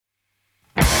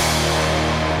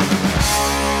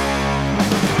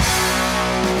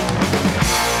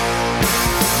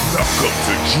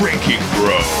Drinking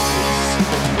Bros.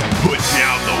 Put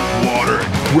down the water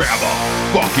and grab a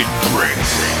fucking drink.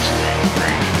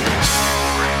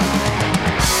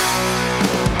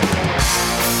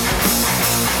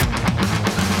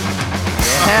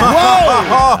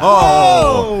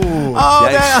 Whoa! Oh,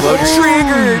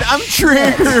 man, I'm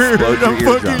triggered. I'm fucking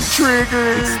eardrums.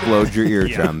 triggered. Explode your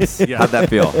eardrums. Yeah. How'd that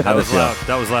feel? That was loud.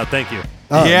 That was loud. Thank you.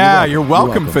 Oh, Yeah, you're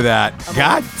welcome for that.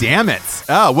 God damn it.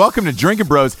 Oh, welcome to Drinking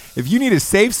Bros. If you need a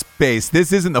safe space,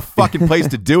 this isn't the fucking place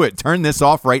to do it. Turn this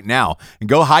off right now and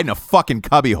go hide in a fucking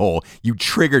cubbyhole, you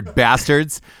triggered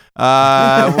bastards. We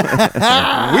got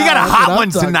a hot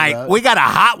one tonight. about. We got a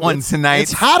hot one tonight.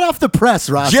 It's hot off the press,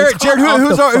 Ross. Jared, It's hot Jared, off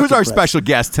who's the our fucking press. special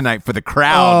guest tonight for the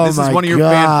crowd? Oh, This is my one of your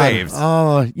God. fan faves.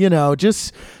 Oh, you know,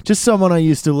 just someone I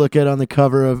used to look at on the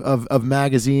cover of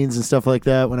magazines and stuff like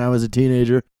that when I was a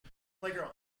teenager. Playgirl.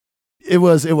 It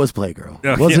was Playgirl,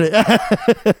 Oh, wasn't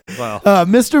it? Wow.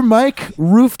 Mr. Mike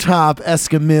Rooftop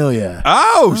Escamilla.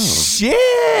 Oh, shit.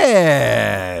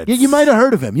 Yeah, you might have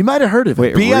heard of him. Wait,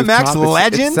 BMX Rooftop?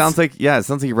 legends? It sounds like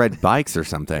you ride bikes or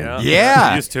something.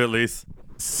 Yeah. Used to at least.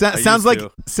 Sounds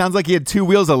like he had two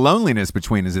wheels of loneliness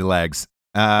between his legs.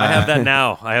 I have that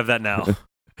now.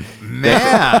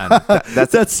 Man.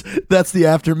 That's the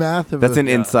aftermath of That's an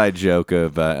inside joke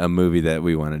of a movie that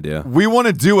we want to do. We want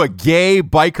to do a gay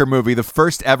biker movie, the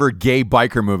first ever gay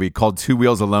biker movie called Two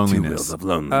Wheels of Loneliness. 2 Wheels of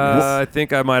Loneliness. I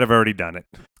think I might have already done it.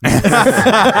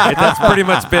 That's pretty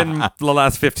much been the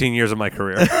last 15 years of my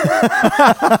career.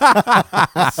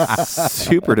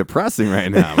 Super depressing right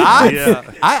now.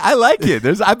 I like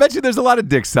it. I bet you there's a lot of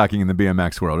dick sucking in the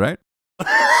BMX world, right?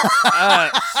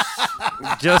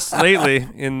 Just lately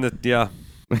in the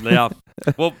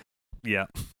well, yeah.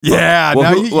 Yeah.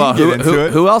 Well, now you get into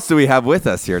it. who else do we have with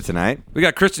us here tonight? We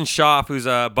got Christian Schaff, who's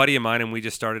a buddy of mine, and we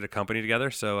just started a company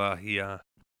together. So he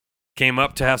came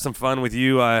up to have some fun with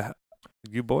you,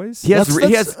 you boys. He has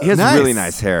That's nice. Really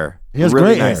nice hair. He has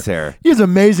really great nice hair. He has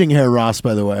amazing hair, Ross.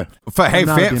 By the way. Hey, I'm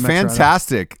not a BMX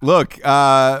fantastic! Look,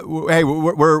 hey,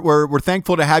 we're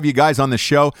thankful to have you guys on the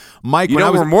show, Mike. You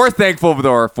know, we're more thankful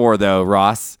for though,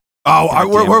 Ross. Oh,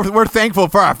 we're thankful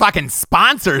for our fucking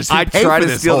sponsors. Who I pay tried for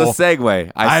to this steal the whole-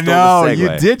 segue. I stole know the segue.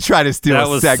 you did try to steal That a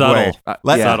was segue, subtle.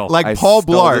 Yeah. like I Paul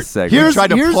stole the Blart. segue. You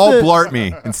tried to Here's Paul the- Blart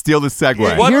me and steal the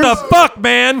segue. What the fuck,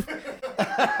 man?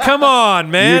 Come on,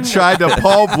 You man. tried to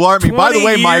Paul Blart me. By the 20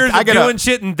 way, Mike, years I of gotta doing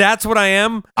shit, and that's what I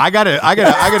am. I got a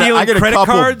credit couple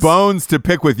cards? bones to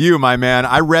pick with you, my man.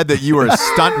 I read that you were a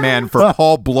stuntman for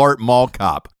Paul Blart Mall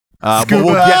Cop. But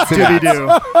we'll get to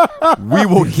that. We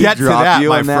will get to drop that, you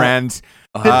my on that? friend.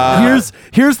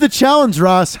 Here's the challenge,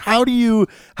 Ross. How do you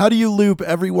loop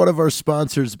every one of our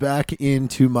sponsors back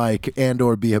into Mike and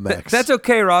or BMX? That's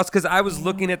okay, Ross, because I was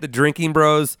looking at the Drinking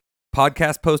Bros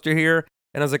podcast poster here,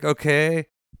 and I was like, okay,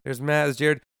 there's Matt, there's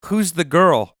Jared. Who's the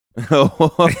girl?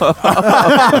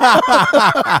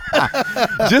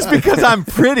 Just because I'm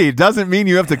pretty doesn't mean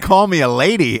you have to call me a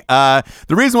lady. The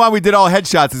reason why we did all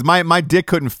headshots is my dick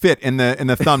couldn't fit in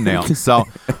the thumbnail, so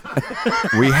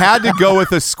we had to go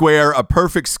with a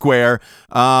perfect square.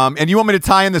 And you want me to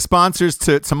tie in the sponsors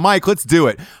to Mike? Let's do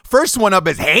it. First one up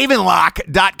is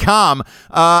havenlock.com.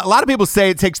 A lot of people say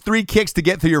it takes 3 kicks to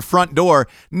get through your front door.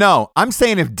 No, I'm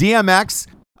saying if DMX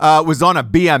was on a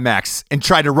BMX and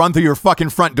tried to run through your fucking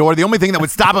front door, the only thing that would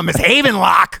stop him is Haven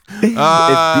Lock.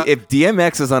 If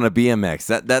DMX is on a BMX,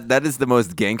 that is the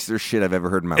most gangster shit I've ever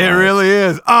heard in my life. It really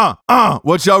is.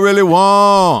 What y'all really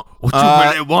want? What you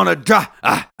really want to try?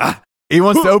 He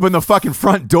wants to open the fucking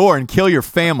front door and kill your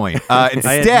family. I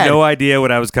Instead, had no idea what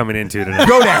I was coming into tonight.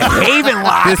 go to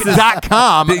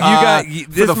havenlock.com You got for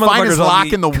this the finest motherfucker's on lock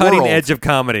the in the cutting world. edge of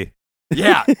comedy.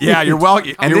 Yeah, you're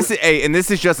welcome. And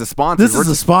this is just a sponsor. This is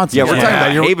a sponsor. Yeah, we're talking Yeah,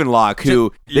 about you're- Haven Lock,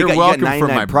 who you're you got welcome for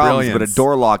 99 my problems, but a brilliance.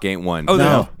 door lock ain't one. Oh,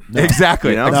 No.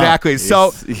 Exactly, No. exactly.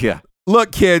 So, yeah.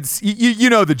 look, kids, you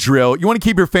know the drill. You want to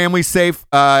keep your family safe.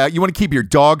 You want to keep your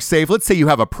dog safe. Let's say you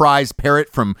have a prize parrot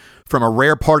from a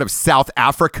rare part of South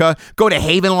Africa. Go to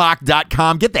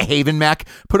havenlock.com. Get the Haven Mech.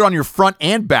 Put it on your front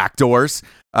and back doors.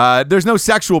 There's no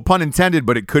sexual pun intended,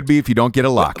 but it could be if you don't get a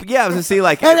lock. Yeah, I was gonna say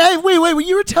like. And hey, wait!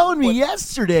 You were telling me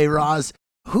yesterday, Ross.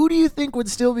 Who do you think would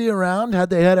still be around had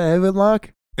they had a Haven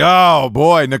Lock? Oh,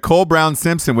 boy. Nicole Brown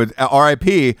Simpson with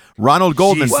R.I.P. Ronald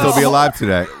Goldman Jeez. still be alive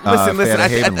today. Listen. if they had a I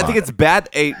Haven think Lock. it's bad.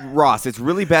 Ross, it's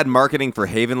really bad marketing for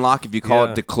Haven Lock if you call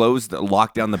it to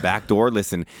lock down the back door.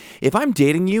 Listen, if I'm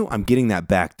dating you, I'm getting that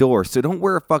back door. So don't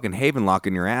wear a fucking Haven Lock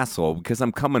in your asshole because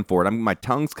I'm coming for it. My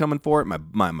tongue's coming for it.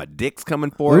 My dick's coming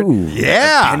for it. Ooh.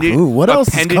 Yeah. Ooh, what else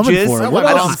is coming Appendages. for it? What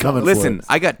I else don't- is coming Listen, for it?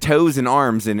 I got toes and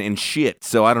arms and shit,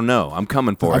 so I don't know. I'm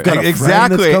coming for I've it. got a friend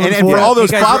Exactly. that's coming And for for all it.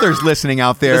 those You guys fathers listening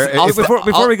out there. Listen,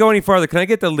 before we go any farther, can I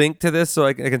get the link to this so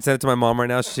I can send it to my mom right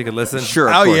now so she can listen? Sure.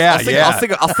 Oh, of course. yeah,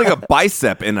 I'll stick a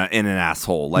bicep in an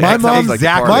asshole. Like My that sounds mom, like the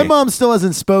party. my mom still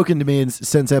hasn't spoken to me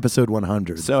since episode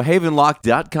 100. So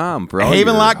havenlock.com for all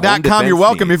Havenlock.com. You're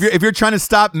welcome. Needs. If you're trying to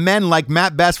stop men like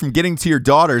Matt Best from getting to your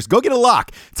daughters, go get a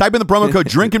lock. Type in the promo code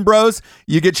Drinking Bros.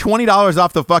 You get $20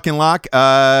 off the fucking lock.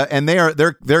 And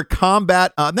they're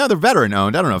combat. No, they're veteran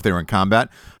owned. I don't know if they were in combat,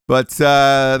 but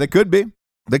they could be.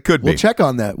 They could be. We'll check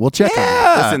on that. We'll check on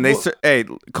that. Listen, hey,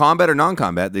 combat or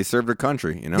non-combat, they serve their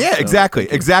country. You know. Yeah, So, exactly.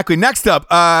 Next up,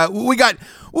 we got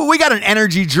an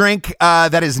energy drink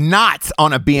that is not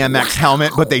on a BMX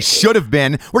helmet, but they should have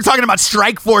been. We're talking about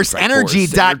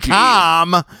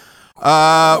StrikeForceEnergy.com.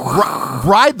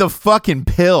 Ride the fucking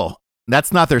pill.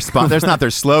 That's not their That's not their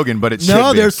slogan, but it should be.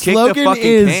 No, their Kick the slogan fucking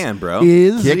is can, bro.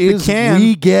 is Kick the can.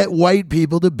 we get white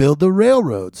people to build the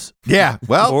railroads. Yeah,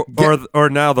 well, Or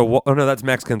now the wall. Oh no, that's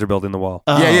Mexicans are building the wall.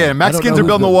 yeah. Mexicans are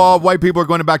building the wall. White people are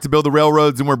going back to build the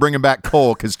railroads, and we're bringing back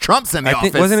coal because Trump's in the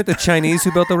office. Wasn't it the Chinese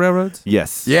who built the railroads?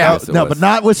 Yes. Yeah. Yes, it No, was. but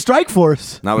not with Strike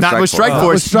Force. Not Not with Strike Not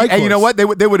Force. with Strike Hey, you know Force.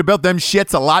 what? They would have built them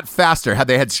shits a lot faster had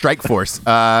they had Strike Force.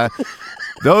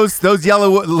 Those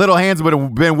yellow little hands would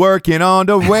have been working on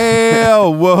the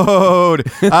railroad.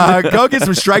 Go get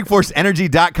some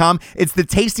StrikeForceEnergy.com. It's the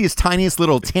tastiest, tiniest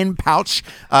little tin pouch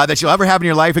that you'll ever have in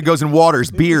your life. It goes in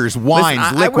waters, beers,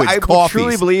 wines, liquids, I coffees.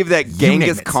 truly believe that You Genghis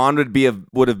name it. Khan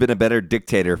would have been a better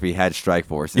dictator if he had Strike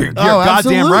Force. You're Oh, goddamn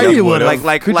absolutely right. he He would would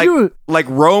have. Could you- like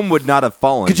Rome would not have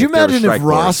fallen. Could you if there was imagine if Strike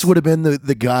Ross Force. would have been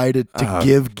the guy to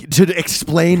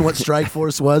explain what Strike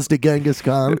Force was to Genghis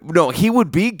Khan? No, he would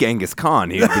be Genghis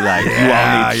Khan. He would be like, you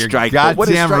all need You're Strike Force. What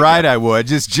is goddamn Strike right Force? I would.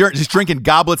 Just drinking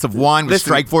goblets of wine with Listen,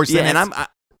 Strike Force yeah, in and it.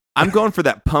 I'm going for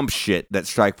that pump shit that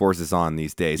Strike Force is on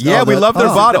these days. Yeah, we love their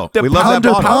bottle. We love that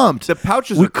Pounder bottle. pumped. The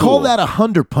pouches We are call cool. that a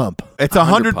Hunder pump. It's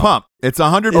 100 pump. It's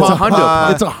 100 It's pump.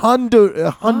 a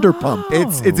Hunder pump.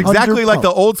 It's exactly like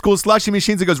the old school slushy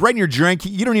machines. It goes right in your drink.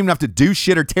 You don't even have to do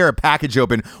shit or tear a package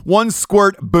open. One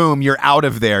squirt, boom, you're out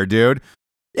of there, dude.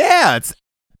 Yeah,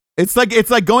 it's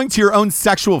like going to your own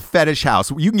sexual fetish house.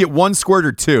 You can get one squirt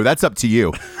or two. That's up to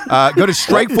you. Go to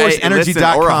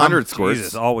StrikeForceEnergy.com. or 100 squirts.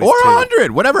 Jesus, always Or two.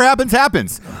 100. Whatever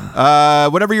happens.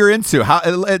 Whatever you're into.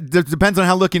 It depends on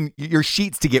how looking your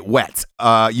sheets to get wet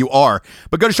you are.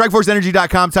 But go to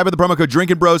StrikeForceEnergy.com. Type in the promo code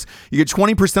Drinking Bros. You get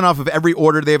 20% off of every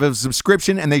order. They have a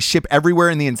subscription, and they ship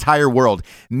everywhere in the entire world.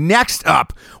 Next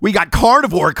up, we got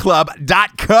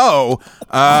CarnivoreClub.co.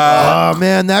 Oh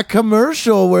man, that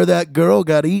commercial where that girl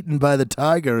got eaten by the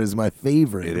tiger is my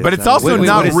favorite. But it's also Wait,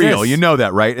 not what is real. this? You know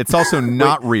that, right? It's also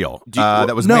not real.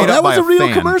 That was no, made that up was by a real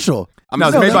fan. commercial. No,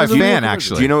 it was made by a that was a real fan, commercial.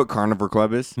 actually. Do you know what Carnivore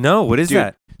Club is? No, what is Dude,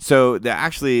 that? So they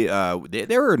actually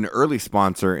they were an early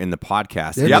sponsor in the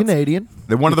podcast. They're Yep. Canadian.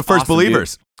 They're one of the first Awesome, dude.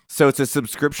 believers. So it's a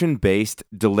subscription-based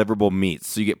deliverable meats.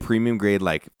 So you get premium grade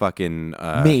like fucking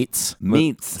Meats.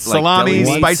 meats, Salami, like deli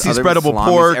meats, spicy other spreadable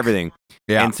salamis, pork. everything.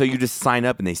 Yeah. And so you just sign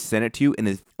up and they send it to you, and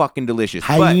it's fucking delicious.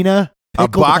 Hyena. A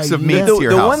pickled box of hyena. meats to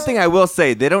your The house. one thing I will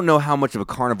say, they don't know how much of a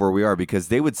carnivore we are because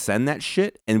they would send that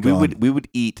shit, and we would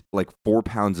eat like 4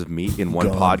 pounds of meat in one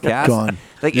podcast. Gone.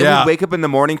 Like, Yeah. and we'd wake up in the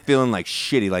morning feeling like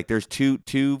shitty. Like there's two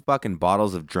fucking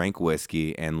bottles of drank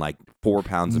whiskey and like 4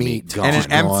 pounds of meat Meat. gone.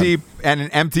 and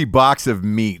an empty box of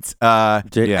meat.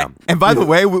 Yeah. And by the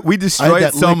way, we I destroyed had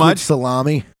it that so liquid much.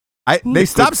 salami. They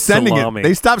stopped sending salami. it.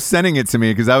 They stopped sending it to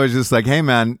me because I was just like, "Hey,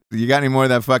 man, you got any more of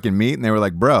that fucking meat?" And they were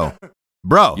like, "Bro,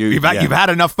 you've had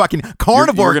enough fucking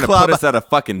Carnivore You're gonna Club." put us out of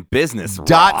fucking business.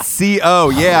 .co.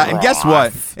 Yeah, and guess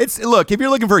what? Look, if you're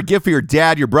looking for a gift for your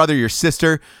dad, your brother, your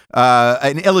sister,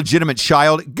 an illegitimate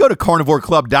child, go to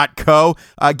CarnivoreClub.co.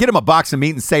 Get him a box of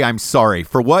meat and say I'm sorry.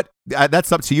 For what?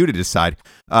 That's up to you to decide.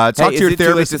 Talk to is your it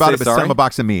too late therapist to about say it, but send sorry? him a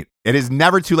box of meat. It is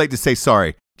never too late to say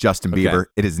sorry, Justin Bieber.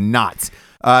 It is not.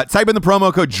 Type in the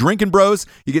promo code Drinking Bros.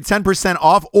 You get 10%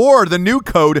 off, or the new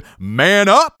code Man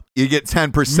Up. You get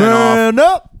 10% off. Man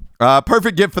up.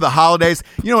 Perfect gift for the holidays.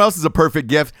 You know what else is a perfect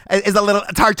gift? Is a little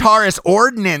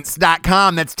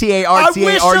TartarusOrdnance.com. That's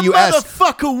TartarUS.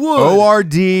 motherfucker would.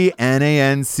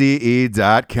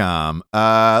 ORDNANCE.com.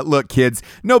 Look, kids,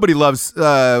 nobody loves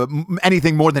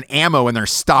anything more than ammo in their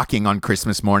stocking on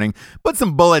Christmas morning. Put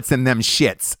some bullets in them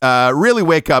shits. Really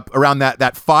wake up around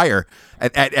that fire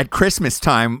at Christmas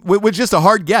time with just a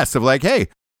hard guess of like, hey,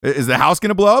 is the house going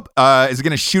to blow up? Is it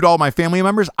going to shoot all my family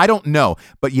members? I don't know,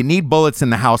 but you need bullets in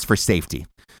the house for safety.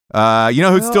 You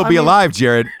know who'd still be alive,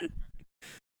 Jared?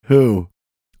 Who?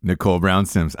 Nicole Brown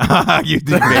Sims. You made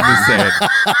me say it.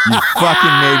 You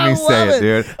fucking made me say it,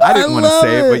 dude. I didn't want to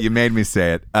say it, but you made me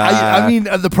say it. I mean,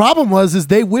 the problem is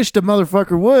they wished a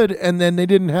motherfucker would, and then they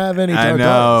didn't have any. I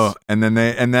know, and then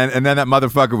that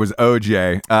motherfucker was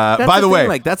OJ. By the way,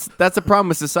 like that's a problem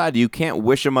with society. You can't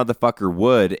wish a motherfucker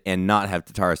would and not have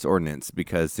Tartarus ordinance,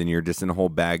 because then you're just in a whole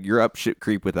bag. You're up shit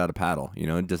creek without a paddle. You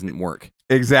know, it doesn't work.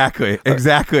 Exactly.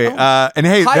 And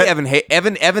hey, hi,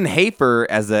 Evan Hafer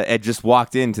Ed just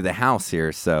walked into the house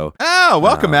here. So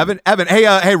welcome, Evan.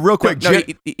 Hey, real quick,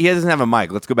 he doesn't have a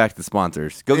mic. Let's go back to the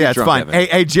sponsors. Go get drunk, it's fine. Evan.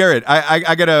 Hey, Jared,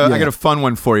 I got a fun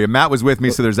one for you. Matt was with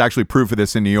me, so there's actually proof of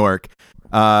this in New York.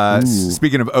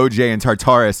 Speaking of OJ and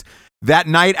Tartarus, that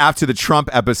night after the Trump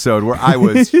episode where I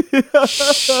was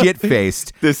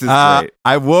shit-faced. This is great.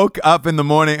 I woke up in the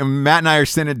morning, and Matt and I are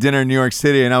sitting at dinner in New York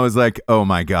City, and I was like, oh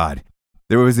my God.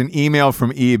 There was an email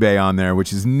from eBay on there,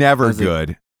 which is never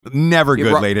good. Never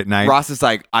good late at night. Ross is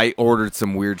like, I ordered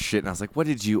some weird shit, and I was like, what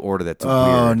did you order that's weird?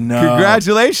 Oh, no.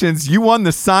 Congratulations. You won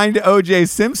the signed O.J.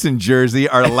 Simpson jersey,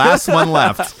 our last one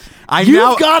left.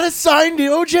 You've got a signed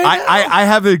OJ now? I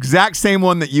have the exact same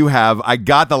one that you have. I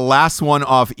got the last one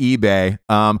off eBay.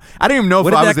 I didn't even know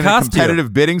if I was in a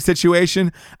competitive bidding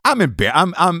situation. I'm embarrassed.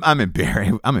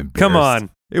 Come on.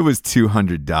 It was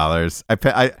 $200.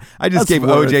 I just gave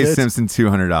OJ Simpson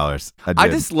 $200. I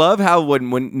just love how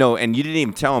when and you didn't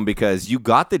even tell him, because you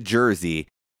got the jersey.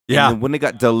 Yeah. And then when it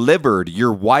got delivered,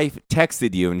 your wife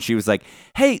texted you and she was like,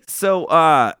 "Hey, so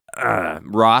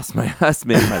Ross, my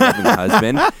husband, my loving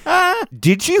husband,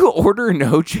 did you order an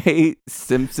OJ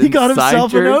Simpson? He got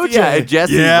himself an OJ. Yeah, and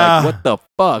Jesse's like, what the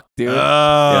fuck, dude?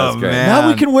 Oh, man.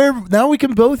 Now we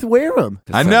can both wear them.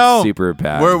 I know. Super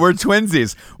bad. We're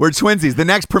twinsies. The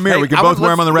next premiere, we can both wear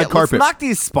them on the red carpet. Let's knock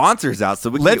these sponsors out so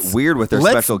we can get weird with their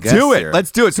special guests.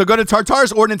 Let's do it. So go to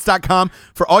tartarusordnance.com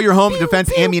for all your home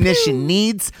defense ammunition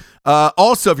needs.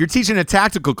 Also, if you're teaching a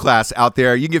tactical class out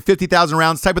there, you can get 50,000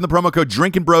 rounds. Type in the promo code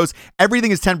Drinkin' Bros.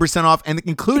 Everything is 10% off, and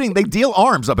including they deal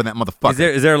arms up in that motherfucker.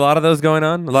 Is there a lot of those going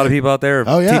on? A lot of people out there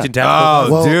teaching tactical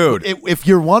classes? Dude. If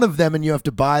you're one of them and you have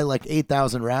to buy like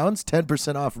 8,000 rounds,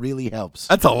 10% off really helps.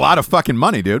 That's a lot of fucking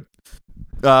money, dude.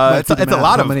 It's a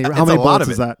lot of money. How many bullets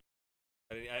is that?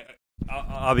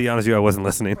 I'll be honest with you, I wasn't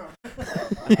listening.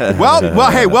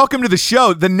 Well, hey, welcome to the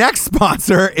show. The next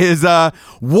sponsor is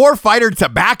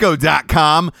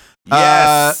warfightertobacco.com.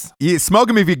 Yes. You smoke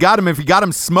them if you got them. If you got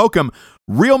them, smoke them.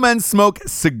 Real men smoke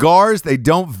cigars. They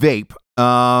don't vape.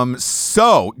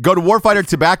 So go to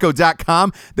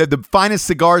warfightertobacco.com. They're the finest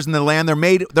cigars in the land.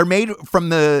 They're made from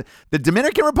the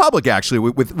Dominican Republic, actually,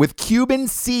 with Cuban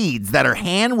seeds that are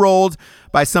hand rolled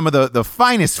by some of the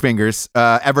finest fingers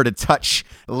ever to touch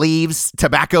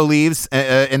tobacco leaves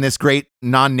in this great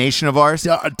non-nation of ours.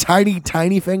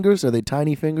 Tiny fingers? Are they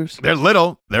tiny fingers? They're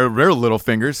little. They're little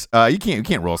fingers. You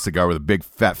can't roll a cigar with big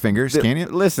fat fingers, can you?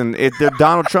 Listen, they're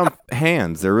Donald Trump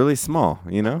hands. They're really small,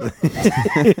 you know?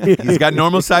 He's got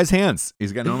normal size hands.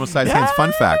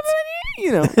 Fun fact.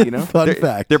 You know. Fun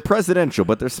fact. They're presidential,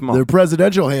 but they're small. They're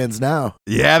presidential hands now.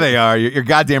 Yeah, they are. You're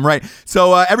goddamn right.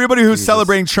 So everybody who's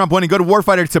celebrating Trump winning, go to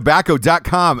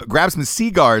warfightertobacco.com. Grab some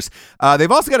cigars.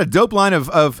 They've also got a dope line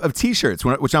of T-shirts,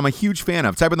 which I'm a huge fan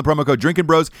of. Type in the promo code Drinkin'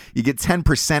 Bros. You get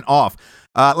 10% off.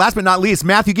 Last but not least,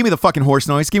 Matthew, give me the fucking horse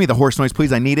noise. Give me the horse noise,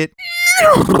 please. I need it.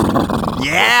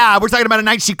 Yeah, we're talking about A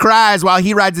Night She Cries While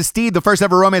He Rides a Steed, the first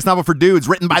ever romance novel for dudes,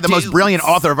 written by the most brilliant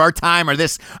author of our time or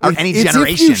any generation.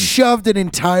 If you shoved an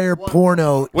entire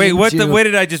porno. Wait, what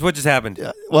just happened?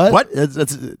 What?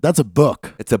 That's a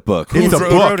book. It's a book. It's a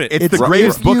book. Wrote it? It's the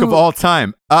greatest book of all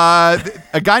time. A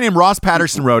guy named Ross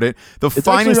Patterson wrote it. The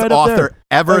finest author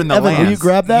ever in the Evan, land. Will you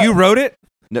grab that? You wrote it?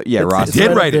 No, yeah, Ross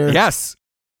did write it. Yes.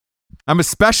 I'm a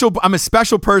special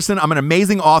person. I'm an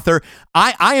amazing author.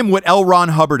 I am what L. Ron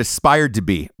Hubbard aspired to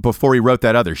be before he wrote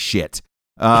that other shit.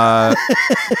 So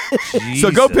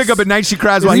go pick up A Night She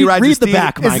Cries While He Rides a Steed. Read the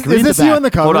back, Mike. Is this you on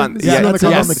the cover? Hold on.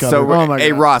 Yes. So,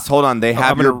 hey, Ross, hold on. They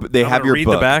have your read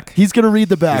book. The back. He's going to read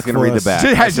the back. He's going to read the back.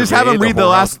 Just have him read the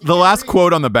last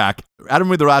quote on the back. Have him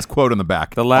read the last quote on the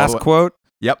back. The last quote?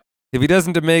 Yep. If he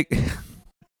doesn't make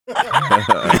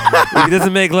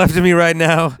love to me right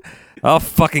now, I'll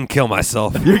fucking kill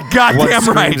myself. You're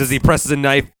goddamn right. As he presses a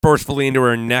knife forcefully into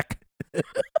her neck.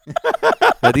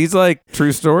 Are these like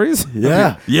true stories?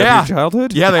 Yeah. Of your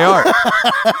childhood? Yeah, they are.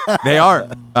 They are.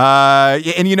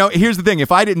 And here's the thing.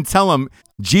 If I didn't tell him,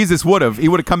 Jesus would have. He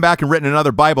would have come back and written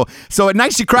another Bible. So At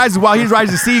Night She Cries While He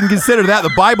Rides the Steed, you can consider that the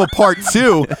Bible part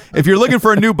 2. If you're looking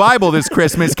for a new Bible this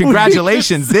Christmas,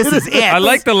 congratulations. This is it. I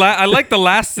like the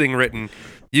last thing written.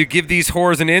 You give these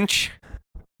whores an inch.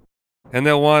 And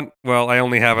they'll want, well, I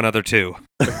only have another 2.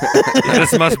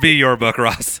 This must be your book,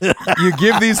 Ross. You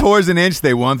give these whores an inch,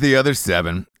 they want the other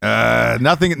 7.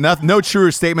 No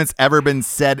truer statements ever been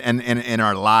said in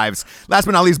our lives. Last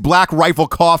but not least, Black Rifle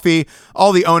Coffee.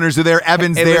 All the owners are there.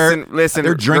 Evan's there. Listen,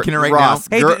 they're drinking it right Ross,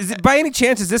 now. Hey, by any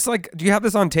chance, is this like, do you have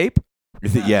this on tape?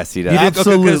 Yes, he does.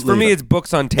 Absolutely. Because for me, it's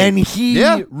books on tape. And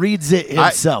he reads it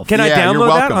himself. Can I Yeah, you're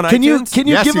download that welcome. on Can you iTunes? can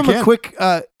you Yes, give you him can. a quick?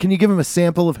 Can you give him a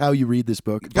sample of how you read this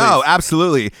book? Oh,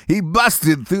 absolutely. He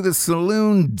busted through the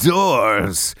saloon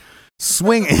doors.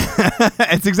 Swing.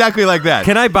 It's exactly like that.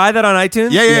 Can I buy that on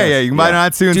iTunes? Yeah. You can buy it on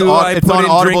iTunes. Do I It's put on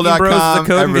in Drinking Bros as audible.com. the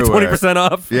code and get everywhere. 20%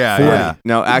 off? Yeah.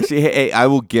 No, actually, hey, I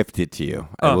will gift it to you.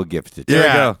 I will gift it to you. There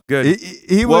we go. Good.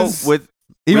 He was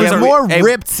Hey, more hey,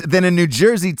 ripped than a New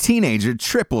Jersey teenager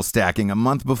triple stacking a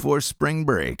month before spring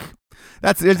break.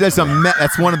 That's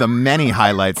one of the many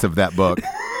highlights of that book.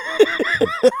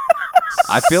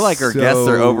 I feel like our guests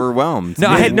are overwhelmed. No,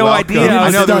 I had no Welcome. idea. I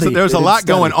know Study. there's a It is lot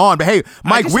going study. on, but hey,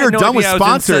 Mike, just we're had no done with idea I was in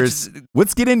sponsors. such-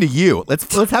 Let's get into you.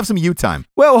 Let's have some you time.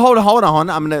 Well, hold on.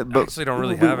 I'm gonna. I actually don't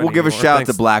really we'll, have We'll any give a anymore. shout out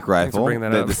Thanks- to Black thanks for Rifle, bringing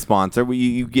that the up. sponsor.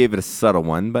 You gave it a subtle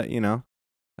one, but you know,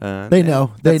 They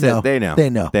know. They that's it. know. They know. They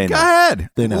know. They Go know. ahead.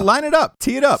 They know. Line it up.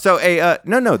 Tee it up. So, hey,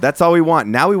 no, that's all we want.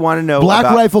 Now we want to know Black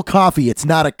about, Rifle Coffee. It's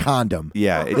not a condom.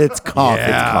 Yeah, It's coffee.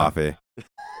 It's coffee.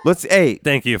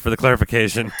 Thank you for the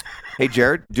clarification. Hey,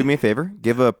 Jared, do me a favor.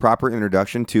 Give a proper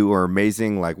introduction to our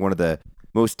amazing, like one of the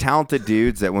most talented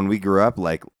dudes that when we grew up,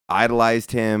 like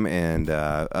idolized him and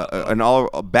an all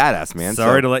badass man.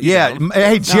 Sorry to let you Yeah. down.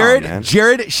 Hey, Jared. man.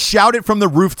 Jared, shout it from the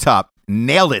rooftop.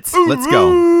 Nailed it. Let's go.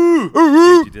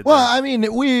 You did Well, that. I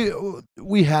mean,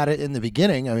 we had it in the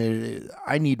beginning. I mean,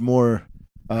 I need more.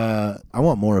 I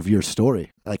want more of your story,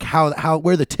 like how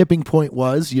where the tipping point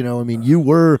was. You know, I mean, you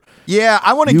were. Yeah,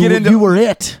 I want to You, get into you were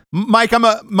it. Mike.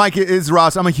 Mike is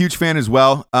Ross. I'm a huge fan as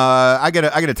well. I get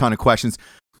a ton of questions.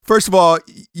 First of all,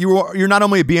 you're not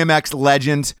only a BMX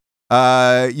legend.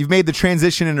 You've made the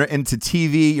transition into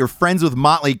TV. You're friends with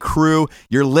Motley Crue.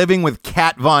 You're living with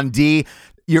Kat Von D.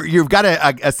 You've got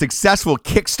a successful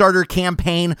Kickstarter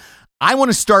campaign. I want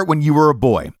to start when you were a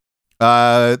boy.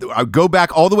 I'll go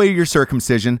back all the way to your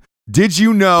circumcision. Did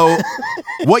you know?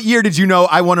 What year did you know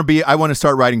I want to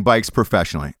start riding bikes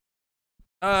professionally?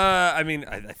 I mean,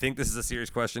 I think this is a serious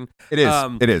question. It is.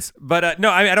 It is. But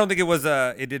no, I don't think it was.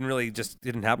 It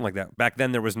didn't happen like that. Back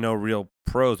then, there was no real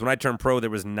pros. When I turned pro, there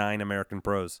was 9 American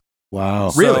pros.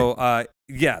 Wow. Really? So,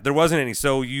 yeah, there wasn't any.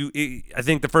 So I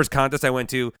think the first contest I went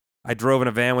to, I drove in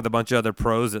a van with a bunch of other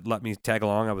pros that let me tag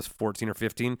along. I was 14 or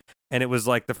 15, and it was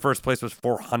like the first place was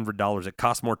 $400. It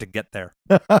cost more to get there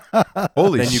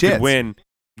Holy than you shit! could win.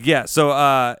 Yeah. So,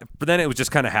 but then it was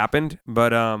just kind of happened.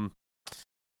 But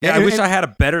yeah, I And- wish and- I had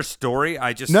a better story.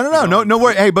 I just No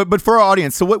worry. Hey, but for our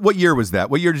audience, so what year was that?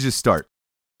 What year did you start?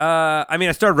 I mean,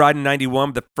 I started riding in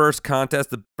 91. But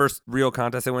the first real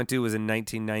contest I went to was in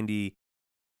 1990.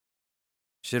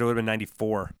 Shit, it would have been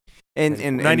 94. And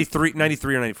 93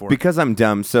 or 94. because I'm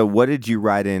dumb. So, what did you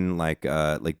ride in, like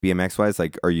BMX wise?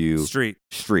 Like, are you Street.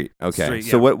 Okay. Street,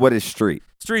 So yeah. what is street?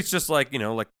 Streets just like,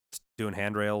 like doing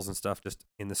handrails and stuff just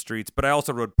in the streets. But I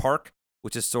also rode park,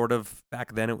 which is sort of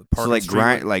back then it was park So like and street,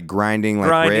 grinding like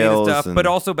grinding rails and stuff. and- But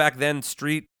also back then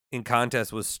street in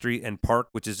contest was street and park,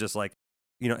 which is just like,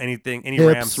 any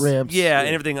Hips, ramps. Yeah, and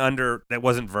everything under that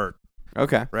wasn't vert.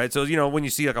 Okay. Right. So, when you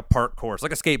see like a park course,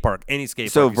 like a skate park, any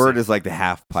skate So park. you vert see. is like the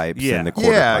half pipes Yeah. and the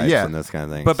quarter Yeah, pipes yeah. and those kind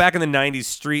of things. But back in the 90s,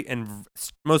 street and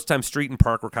most times street and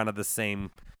park were kind of the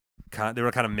same. They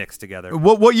were kind of mixed together.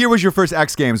 What year was your first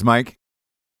X Games, Mike?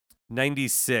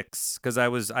 96, because I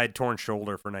had torn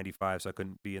shoulder for 95, so I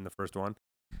couldn't be in the first one.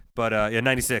 But yeah,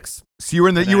 96. So you were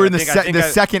in the And you were I in the think- I think the I-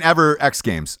 second ever X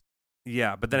Games.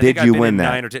 Yeah, but then I Did think I've you been win in that?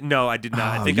 9 or 10. No, I did not.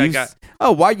 I Oh, think you I got.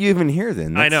 oh, why are you even here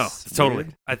then? I know, That's totally.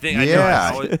 weird. I think. I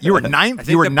Yeah, know. you were I ninth. think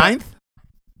You were the ninth.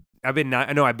 I've been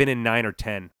 9. No, I've been in 9 or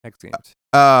 10 X Games.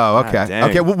 Oh, okay. dang.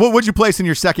 Okay. What would you place in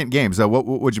your second games? What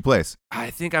would you place? I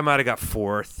think I might have got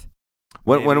 4th.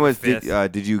 When maybe was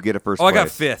fifth. did you get a first? Oh, I got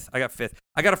place? 5th. I got 5th.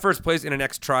 I got a first place in an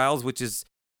X Trials, which is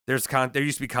there used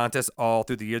to be contests all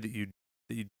through the year that you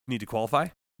need to qualify,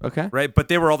 Okay. right? But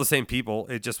they were all the same people.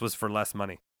 It just was for less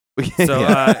money. So So,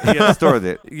 yeah. store with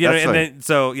it. That's And like- then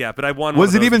so yeah, but I won. Was one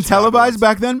of it those even in Chicago televised once.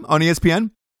 back then on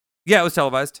ESPN? Yeah, it was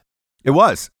televised. It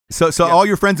was. So Yeah. all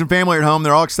your friends and family are at home.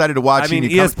 They're all excited to watch. I mean, you.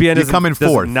 You ESPN you come in does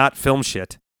fourth. not film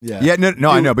shit. Yeah. Yeah, no,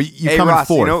 I know, but you hey, come in Ross,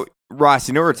 fourth. Ross,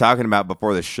 you know what we were talking about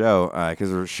before the show because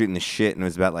we were shooting the shit and it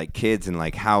was about like kids and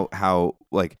like how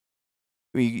like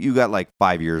you got like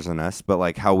 5 years on us, but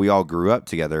like how we all grew up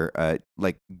together,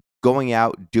 like going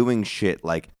out doing shit,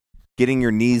 like getting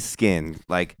your knees skinned,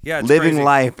 like Yeah, it's living crazy.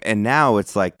 life. And now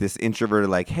it's like this introverted,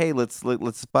 like, hey, let's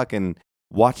fucking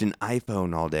watch an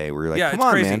iPhone all day. Where you're like, Yeah, come it's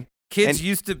on, crazy. man. Kids And-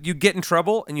 used to, you get in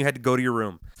trouble and you had to go to your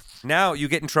room. Now you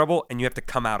get in trouble and you have to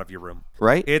come out of your room.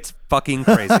 Right? It's fucking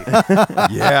crazy.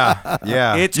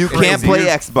 Yeah. It's You crazy. can't play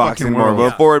Weird Xbox fucking anymore.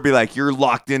 world. Before it'd be like, you're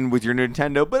locked in with your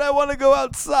Nintendo, but I want to go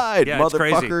outside, Yeah, it's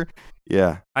crazy. motherfucker.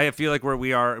 Yeah. I feel like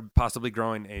we are possibly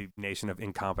growing a nation of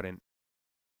incompetent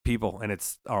people, and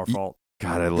it's our fault.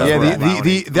 God, I love Yeah,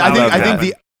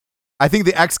 that. I think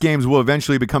the X Games will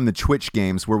eventually become the Twitch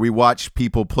games where we watch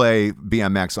people play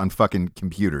BMX on fucking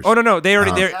computers. Oh no, they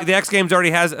already the X Games already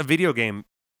has a video game.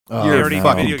 Oh, You're You're already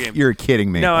no. video game. You're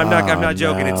kidding me. No, I'm not. I'm Oh, not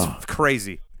joking. no. It's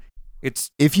crazy. It's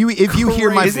If you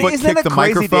hear my Isn't foot that kick a the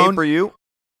crazy microphone, day for you?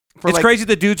 it's crazy.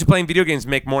 The dudes who playing video games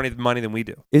make more money than we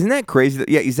do. Isn't that crazy?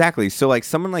 Yeah, exactly. So like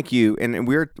someone like you, and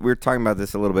we were talking about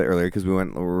this a little bit earlier because we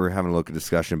were having a local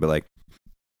discussion, but like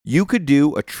you could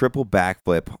do a triple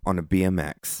backflip on a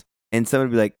BMX, and someone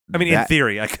would be like, I mean, in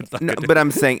theory, I could. no, but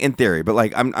I'm saying in theory, but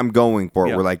like I'm going for it.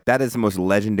 Yeah. We're like that is the most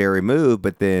legendary move,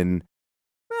 but then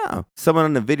someone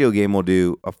in the video game will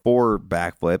do a 4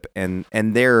 backflip, and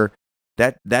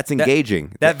that's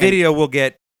engaging. That video will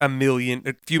get a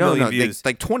few million views.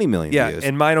 like 20 million Yeah, views.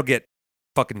 and mine will get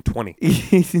fucking 20.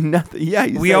 Nothing. Yeah,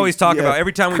 We always talk about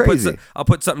every time we crazy. I'll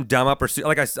put something dumb up, or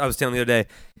like I was telling the other day,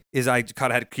 is I had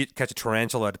to catch a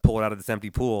tarantula, I had to pull it out of this empty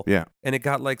pool. Yeah. And it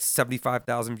got like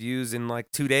 75,000 views in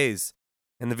like 2 days.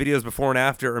 And the videos before and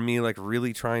after are me like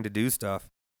really trying to do stuff.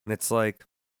 And it's like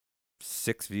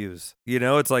 6 views. You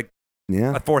know, it's like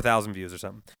Yeah. 4,000 views or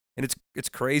something. And it's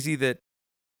crazy that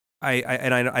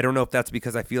I don't know if that's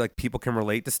because I feel like people can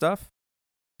relate to stuff,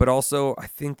 but also I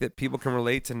think that people can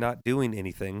relate to not doing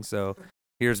anything. So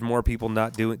here's more people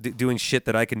not doing shit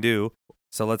that I can do.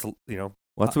 So let's, you know.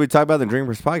 Well, that's what we talk about in the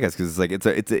Dreamers podcast because it's like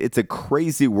it's a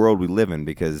crazy world we live in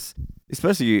because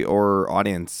especially our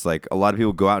audience, like a lot of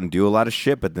people go out and do a lot of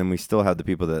shit, but then we still have the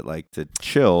people that like to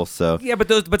chill. So Yeah, but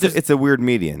it's a weird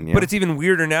median. You know? But it's even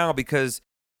weirder now because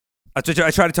I try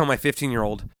to tell my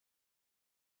 15-year-old,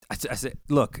 I say,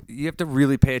 look, you have to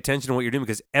really pay attention to what you're doing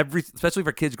because especially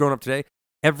for kids growing up today,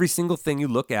 every single thing you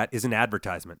look at is an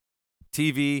advertisement.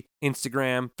 TV,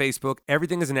 Instagram, Facebook,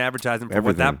 everything is an advertisement for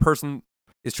what that person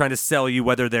is trying to sell you,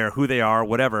 whether they're who they are,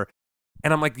 whatever.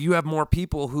 And I'm like, you have more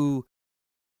people who,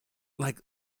 like,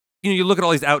 you know, you look at all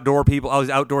these outdoor people, all these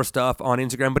outdoor stuff on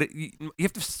Instagram, but you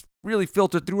have to really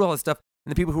filter through all this stuff.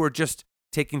 And the people who are just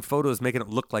taking photos, making it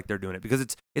look like they're doing it because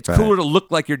it's Right. cooler to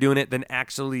look like you're doing it than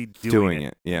actually doing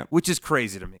it. Yeah. Which is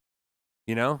crazy to me.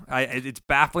 You know, it's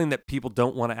baffling that people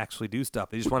don't want to actually do stuff.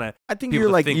 They just want to. I think people you're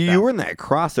to like think you that. were in that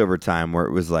crossover time where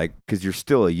it was like because you're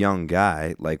still a young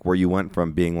guy, like where you went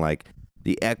from being like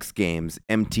the X Games,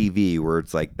 MTV, where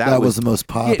it's like that was the most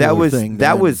popular thing.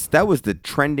 that then. was the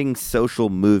trending social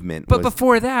movement. But was-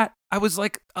 before that, I was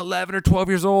like 11 or 12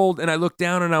 years old, and I looked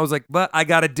down and I was like, "But I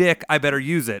got a dick. I better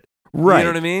use it." right, You know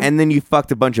what I mean? And then you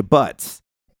fucked a bunch of butts.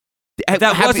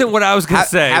 That wasn't what I was gonna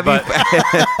say, but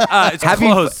it's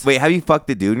close. Wait, have you fucked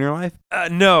a dude in your life?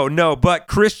 No. But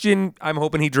Christian, I'm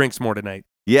hoping he drinks more tonight.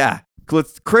 Yeah.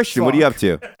 Christian, what are you up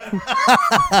to?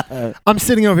 I'm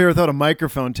sitting over here without a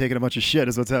microphone, taking a bunch of shit.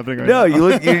 Is what's happening right No, now. you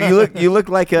look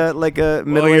like a middle-aged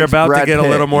Well, you're about Brad to get a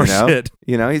Pitt, little more you know? shit.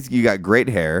 You know, you got great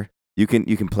hair. You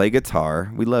can play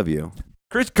guitar. We love you.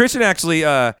 Christian actually,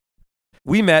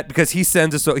 we met because he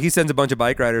sends a bunch of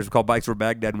bike riders called Bikes for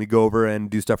Baghdad, and we go over and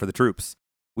do stuff for the troops.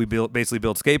 We basically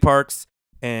build skate parks,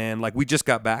 and like we just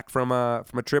got back from a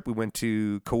trip. We went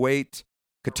to Kuwait,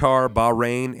 Qatar,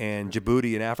 Bahrain, and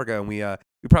Djibouti in Africa, and we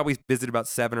probably visited about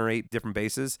 7 or 8 different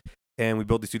bases, and we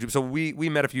built these 2 troops. So we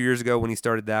met a few years ago when he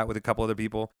started that with a couple other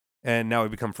people, and now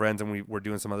we've become friends, and we're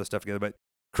doing some other stuff together. But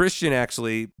Christian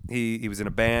actually, he was in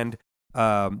a band.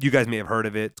 You guys may have heard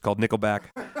of it. It's called Nickelback.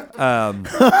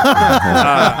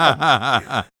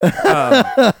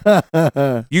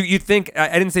 You think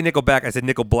I didn't say Nickelback? I said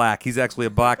Nickel Black. He's actually a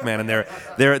black man, and they're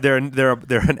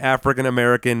an African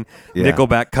American Yeah.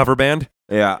 Nickelback cover band.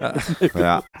 Yeah.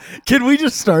 Yeah. Can we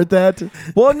just start that?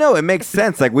 Well, no, it makes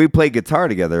sense. Like we play guitar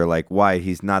together. Like why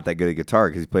he's not that good at guitar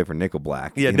because he played for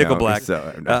Nickelback. Yeah, you know? Nickelback.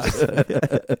 So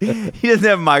he doesn't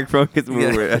have a microphone because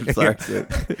I'm sorry.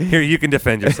 Here, you can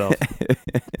defend yourself.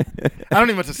 I don't even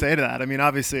know what to say to that. I mean,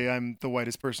 obviously, I'm the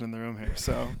whitest person in the room here,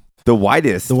 so The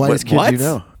whitest. The whitest What? kid you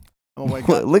know. I'm a white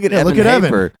guy. Look at Yeah, Evan look at Evan.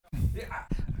 Hafer.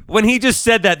 When he just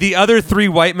said that, the other 3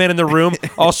 white men in the room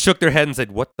all shook their head and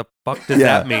said, "What the fuck does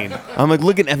Yeah. that mean?" I'm like,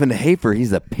 look at Evan Hafer.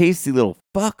 He's a pasty little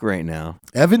fuck right now.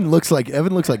 Evan looks like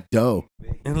dough.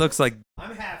 It looks like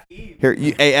Here,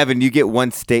 hey Evan, you get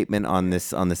one statement on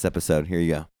this episode. Here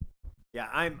you go. Yeah,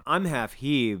 I'm half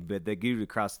he, but the dude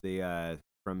across the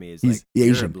from me is He's like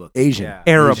Asian. Arab looking. Asian. Yeah.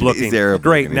 Arab He's looking. Arab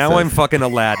Great. looking, he Now says. I'm fucking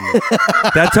Aladdin.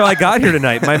 That's how I got here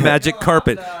tonight. My magic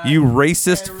carpet. You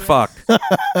racist fuck.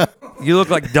 You look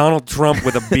like Donald Trump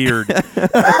with a beard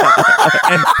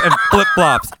and flip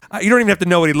flops. You don't even have to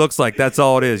know what he looks like. That's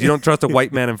all it is. You don't trust a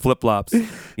white man in flip flops. You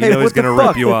know he's what the gonna rip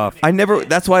fuck? you off. I never.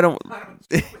 That's why I don't.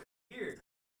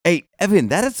 Hey, Evan,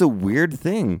 that is a weird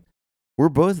thing. We're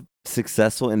both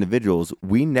successful individuals.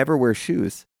 We never wear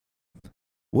shoes.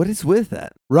 What is with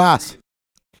that? Ross.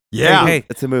 Yeah. Hey,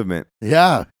 It's a movement.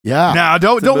 Yeah. Now,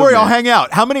 don't a worry. I'll movement. hang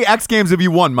out. How many X Games have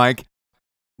you won, Mike?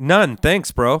 none.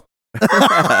 Thanks, bro.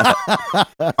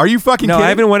 Are you fucking No, kidding? I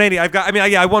haven't won any.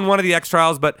 I won one of the X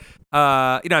trials, but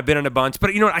I've been in a bunch.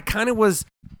 But you know what? I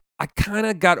kind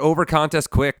of got over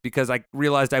contest quick because I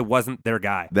realized I wasn't their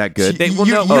guy. That good?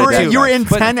 You were in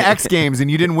But- 10 X Games and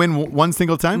you didn't win one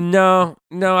single time? No,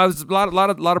 I was a lot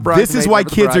of bridesmaids. This is why I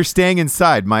was kids bride. are staying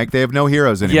inside, Mike. They have no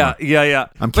heroes anymore. Yeah.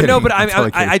 I'm But no, kidding. but I'm totally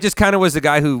kidding. I just kind of was the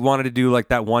guy who wanted to do like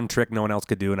that one trick no one else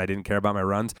could do, and I didn't care about my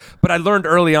runs. But I learned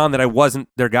early on that I wasn't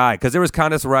their guy because there was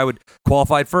contests where I would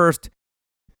qualify first,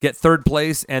 get third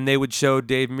place, and they would show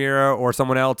Dave Mira or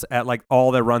someone else at like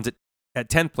all their runs at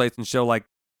 10th place and show like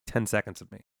 10 seconds of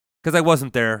me because I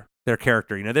wasn't their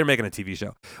character. You know, they're making a TV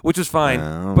show, which was fine.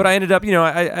 Oh. But I ended up,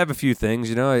 I have a few things.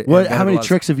 You know, How many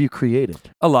tricks have you created?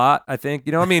 A lot, I think.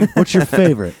 You know, I mean, What's your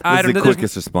favorite? I That's don't the know. there's-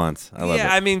 quickest response. I love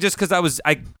yeah, it. I mean, just because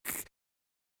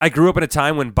I grew up in a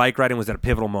time when bike riding was at a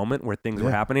pivotal moment where things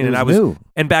were happening, and new.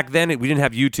 and back then we didn't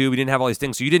have YouTube, we didn't have all these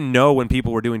things, so you didn't know when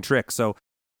people were doing tricks, so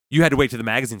you had to wait till the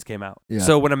magazines came out. Yeah.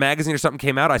 So when a magazine or something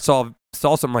came out, I saw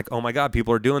something like, oh my god,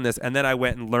 people are doing this, and then I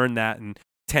went and learned that and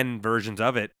 10 versions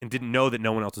of it, and didn't know that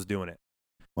no one else was doing it.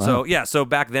 Wow. So yeah, so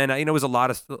back then, it was a lot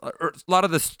of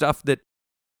the stuff that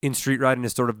in street riding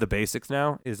is sort of the basics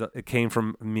now. It came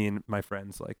from me and my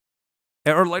friends,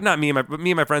 or like not me and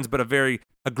my friends, but a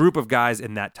group of guys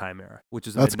in that time era, which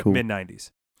is That's cool. mid 90s.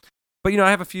 But I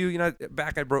have a few.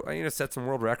 I broke. Set some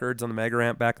world records on the mega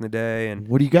ramp back in the day, and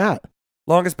What do you got?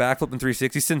 longest backflip in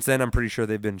 360. Since then, I'm pretty sure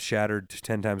they've been shattered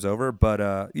 10 times over. But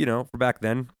for back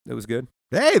then, it was good.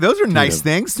 Hey, those are nice Dude,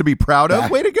 things to be proud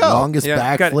of. Way to go. Longest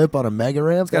Yeah, got- backflip on a mega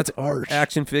ramp? got That's harsh.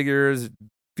 Action figures, a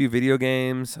few video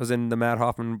games. I was in the Matt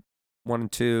Hoffman 1 and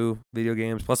 2 video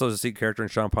games. Plus, I was a seat character in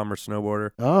Sean Palmer's Snowboarder.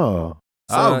 Oh,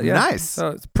 Nice. So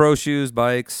it's pro shoes,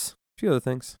 bikes, a few other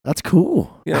things. that's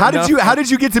cool. Yeah, How enough- did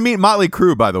you get to meet Motley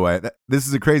Crue, by the way? This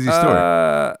is a crazy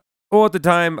story. Well, at the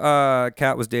time,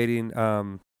 Kat was dating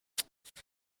one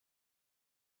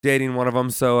of them.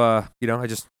 So I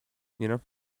just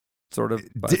sort of.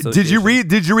 by Did you association.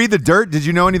 read the dirt? Did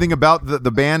you know anything about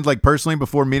the band like personally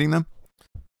before meeting them?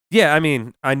 Yeah, I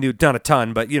mean, I knew not a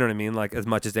ton, but you know what I mean, like as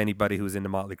much as anybody who's into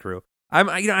Motley Crue.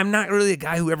 I'm not really a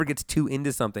guy who ever gets too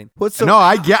into something. No,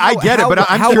 I get it, but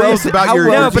I'm curious about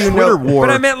your Twitter war.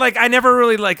 But I meant like I never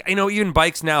really even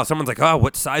bikes now. Someone's like, oh,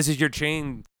 what size is your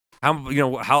chain?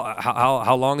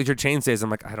 How long is your chain stays? I'm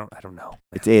like, I don't know.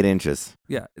 It's 8 inches.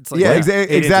 Yeah, it's like Yeah, 8 inches.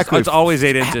 exactly. It's always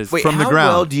 8 inches. Wait, From the how ground.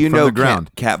 well do you From know the ground.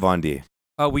 Kat Von D?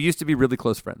 We used to be really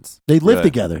close friends. They live Good.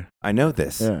 together. I know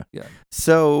this. Yeah.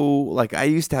 So, I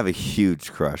used to have a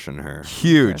huge crush on her.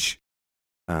 Huge.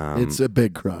 It's a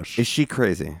big crush. Is she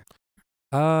crazy?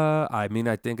 I mean,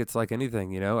 I think it's like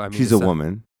anything, I mean, She's a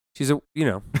woman. She's a,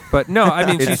 but no, I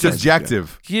mean, It's she's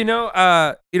subjective. we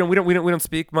don't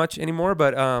speak much anymore,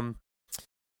 but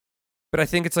I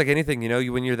think it's like anything,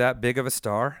 when you're that big of a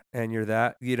star and you're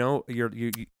that,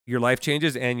 your life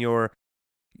changes and your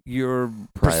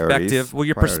perspective,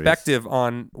 Priorities. perspective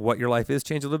on what your life is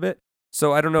change a little bit.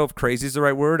 So I don't know if crazy is the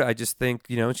right word. I just think,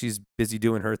 she's busy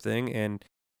doing her thing. And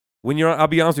I'll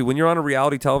be honest with you, when you're on a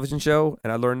reality television show,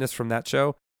 and I learned this from that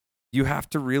show, you have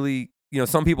to really,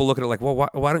 some people look at it like, well,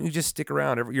 why don't you just stick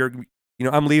around?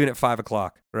 I'm leaving at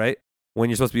 5:00, right? When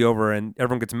you're supposed to be over, and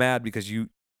everyone gets mad because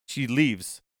she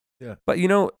leaves. Yeah. But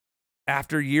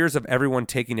after years of everyone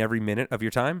taking every minute of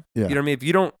your time, Yeah. you know what I mean? If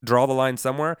you don't draw the line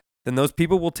somewhere, then those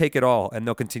people will take it all, and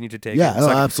they'll continue to take Yeah, it. It's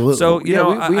like- absolutely. So Yeah,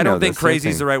 we I know don't think this, same crazy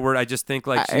is thing. the right word. I just think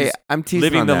she's I'm teasing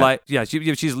living on the that. life. Yeah,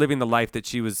 she's living the life that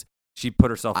she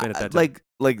put herself in at that time.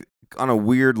 Like on a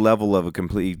weird level of a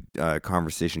complete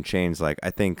conversation change. I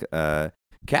think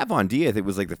Kat Von D, I think,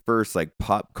 was the first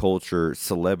pop culture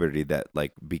celebrity that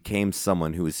became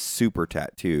someone who was super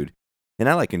tattooed, and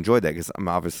I enjoyed that because I'm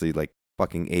obviously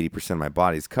fucking 80% of my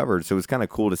body's covered, so it was kind of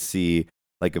cool to see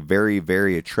a very,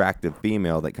 very attractive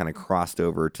female that kind of crossed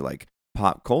over to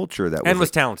pop culture that and was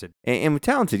talented. and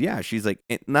talented. Yeah, she's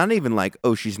not even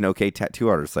oh, she's an okay tattoo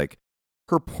artist.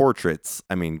 Her portraits,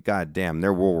 I mean, goddamn,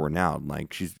 they're world renowned.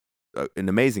 She's an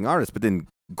amazing artist, but then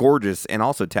gorgeous and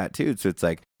also tattooed. So it's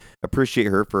like appreciate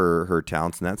her for her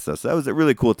talents and that stuff. So that was a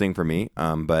really cool thing for me.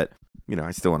 But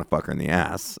I still want to fuck her in the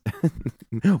ass.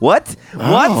 What? Oh,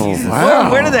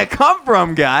 wow. Where did that come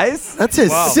from, guys? That's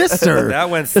his sister. That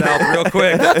went south real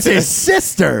quick. That's his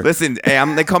sister. Listen, hey,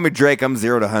 they call me Drake. I'm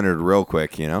 0 to 100 real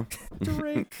quick.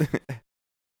 Drake.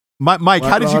 Mike,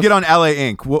 how did you Ross? get on LA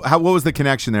Inc? What was the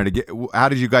connection there to get? How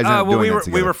did you guys end up doing that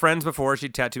together? We were friends before. She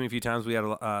tattooed me a few times. We had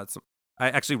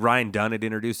actually Ryan Dunn had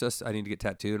introduced us. I need to get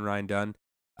tattooed, and Ryan Dunn.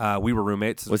 We were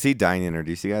roommates. Was he dying to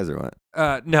introduce you guys or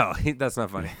what? No, that's not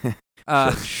funny.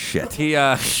 Shit. He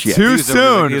Shit. Too he was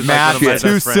soon, Matt. one of my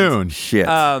Too best friends. soon. Shit.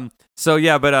 So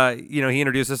yeah, but he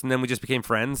introduced us, and then we just became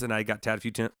friends, and I got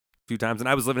tattooed a few times, and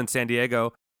I was living in San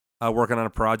Diego, working on a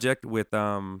project with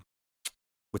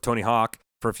Tony Hawk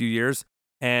for a few years,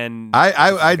 and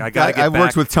I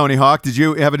worked with Tony Hawk. Did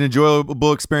you have an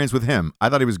enjoyable experience with him? I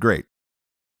thought he was great.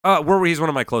 He's one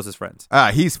of my closest friends.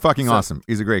 He's fucking awesome.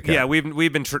 He's a great guy. Yeah,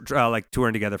 we've been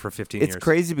touring together for 15 years. It's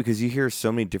crazy because you hear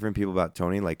so many different people about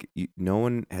Tony. Like, no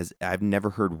one has. I've never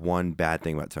heard one bad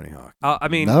thing about Tony Hawk. I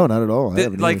mean, No, not at all. I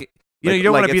haven't either. you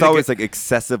don't want to be. It's always like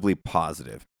excessively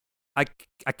positive. I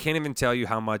can't even tell you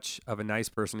how much of a nice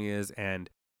person he is, and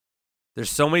there's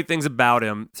so many things about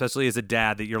him, especially as a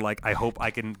dad, that you're like, I hope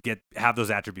I can have those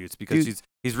attributes because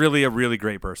he's really a really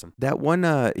great person. That one,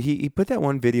 he put that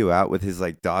one video out with his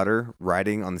daughter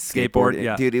riding on the skateboard.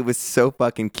 Yeah. Dude, it was so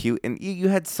fucking cute. And you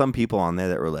had some people on there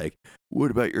that were like,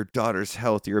 "What about your daughter's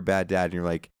health? You're a bad dad." And you're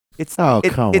like, come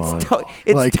on.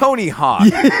 It's Tony Hawk.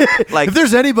 If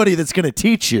there's anybody that's gonna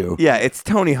teach you, yeah, it's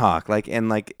Tony Hawk.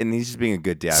 And he's just being a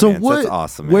good dad. So man. what? So that's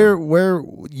awesome. Man. Where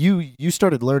you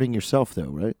started learning yourself though,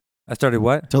 right? I started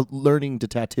what? Learning to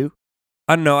tattoo.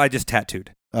 I don't know. I just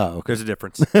tattooed. Oh, okay. There's a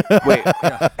difference. Wait,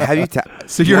 have you?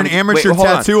 So you're an amateur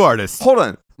tattoo artist. Hold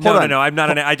on. No. I'm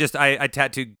not. I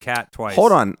tattooed Cat twice.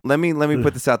 Hold on. Let me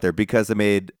put this out there because I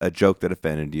made a joke that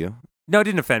offended you. No, it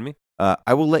didn't offend me.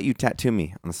 I will let you tattoo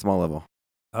me on a small level.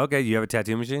 Okay, you have a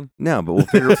tattoo machine? No, but we'll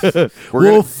figure.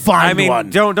 We'll find one.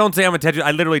 Don't say I'm a tattoo.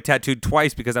 I literally tattooed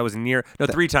twice because I was near. No,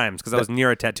 3 times because I was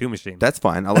near a tattoo machine. That's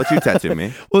fine. I'll let you tattoo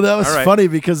me. Well, that was All right. funny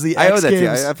because the I owe X that to you.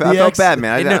 Games. I felt bad,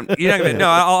 man. You're not gonna. No,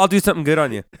 I'll do something good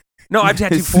on you. No, I've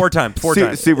tattooed 4 times. 4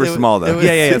 times. Super small though.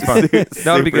 Yeah, it's fine.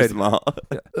 That would be good. Small.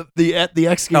 The X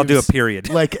Games. I'll do a period.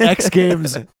 Like X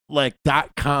Games,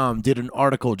 .com did an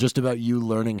article just about you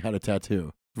learning how to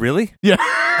tattoo. Really? Yeah.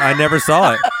 I never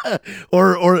saw it.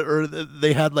 or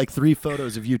they had 3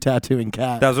 photos of you tattooing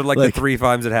Cat. Those were the 3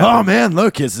 times it happened. Oh man,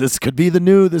 look, this could be the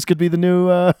new. So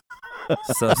The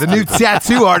new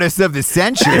tattoo artist of the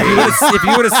century. if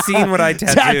you would have seen what I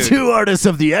tattooed. tattoo artist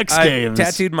of the X Games. I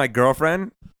tattooed my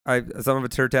girlfriend. Some of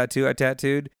it's her tattoo I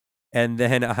tattooed. And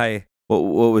then What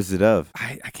was it of?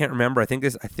 I can't remember. I think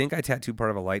I tattooed part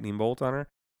of a lightning bolt on her.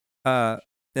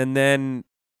 And then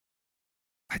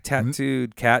I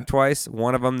tattooed Cat twice.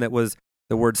 One of them that was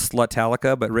the word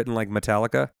Slutalica, but written like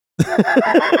Metallica.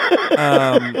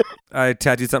 I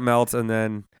tattooed something else, and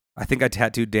then I think I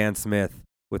tattooed Dan Smith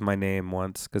with my name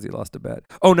once because he lost a bet.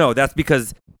 Oh no, that's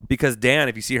because Dan.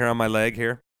 If you see her on my leg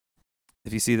here,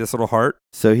 if you see this little heart,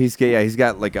 So he's got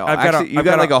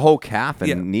a whole calf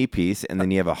and knee piece, and then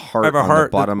you have a heart. I have a on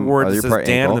heart the bottom word of that your says part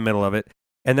Dan ankle. in the middle of it,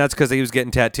 and that's because he was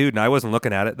getting tattooed, and I wasn't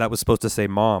looking at it. That was supposed to say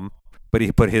Mom, but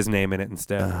he put his name in it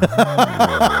instead.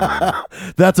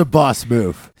 That's a boss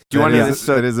move. Do you want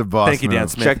to? It is a boss. Thank you, Dan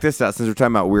move. Smith. Check this out. Since we're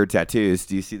talking about weird tattoos,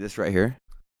 do you see this right here?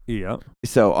 Yeah.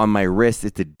 So on my wrist,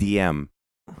 it's a DM.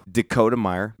 Dakota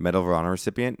Meyer, Medal of Honor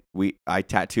recipient. I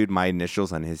tattooed my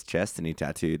initials on his chest, and he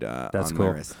tattooed That's on cool.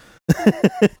 my wrist.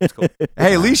 That's cool.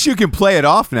 Hey, at least you can play it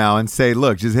off now and say,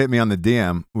 "Look, just hit me on the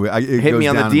DM." Hit me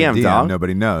on the DM, dog.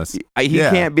 Nobody knows. He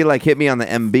can't be like, hit me on the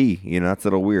MB. That's a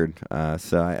little weird.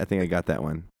 So I think I got that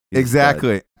one. He's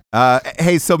Exactly.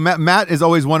 Hey, so Matt has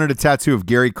always wanted a tattoo of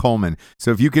Gary Coleman.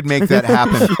 So if you could make that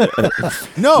happen.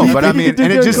 No, but I mean, and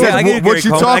it just Yeah, says, what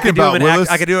you talking about, Willis?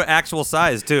 I could do an actual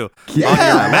size too. Yeah, On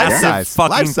your life massive size.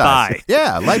 fucking Life size. thigh.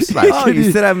 Yeah, life size. Oh,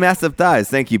 you said I have massive thighs.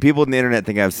 Thank you. People on the internet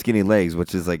think I have skinny legs,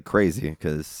 which is crazy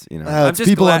because It's just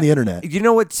people glad- on the internet. You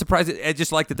know what's surprising? I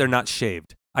just like that they're not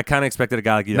shaved. I kind of expected a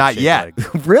guy like you to Not have yet.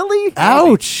 shaved legs. Really?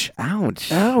 Ouch!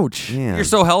 Ouch. Ouch! Yeah. You're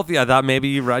so healthy. I thought maybe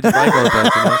you ride your bike all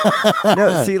the time.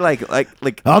 No, see, like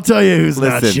I'll tell you who's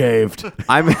not Listen. shaved.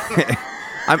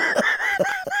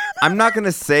 I'm not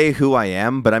gonna say who I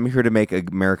am, but I'm here to make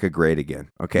America great again.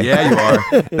 Okay. Yeah, you are.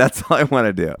 That's all I want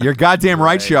to do. You're goddamn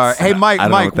right, you are. Hey, Mike. I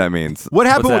don't know Mike, what that means. what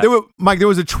happened? What's that? Mike, there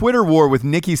was a Twitter war with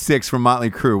Nikki Sixx from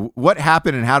Motley Crue. What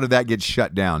happened, and how did that get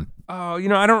shut down? Oh,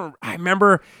 I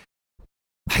remember.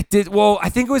 I did. Well, I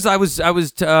think it was. I was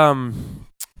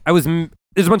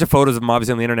there's a bunch of photos of him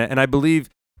obviously on the internet, and I believe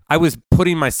I was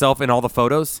putting myself in all the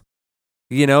photos,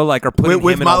 like or putting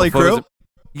with him in all Motley the photos. Crue?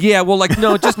 Yeah, well,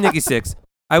 no, just Nikki Sixx.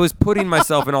 I was putting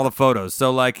myself in all the photos,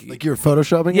 so like you're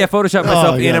photoshopping. Yeah, it? Photoshop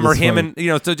myself in yeah, him or that's him, funny.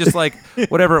 and so just like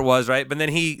whatever it was, right? But then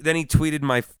he tweeted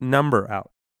my number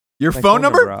out. Your My phone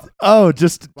number? out. Oh,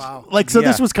 just Wow. like so.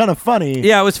 This Yeah. was kind of funny.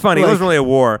 Yeah, it was funny. It wasn't really a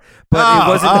war, but it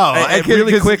wasn't.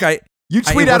 Really quick, You it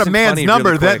tweet out a wasn't man's funny number.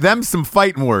 really quick. Them some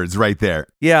fighting words right there.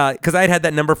 Yeah, because I'd had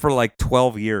that number for like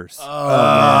 12 years.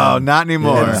 Oh, not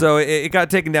anymore. Yeah. So it got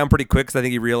taken down pretty quick because I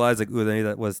think he realized like, ooh,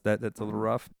 that's a little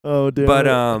rough. Oh, damn.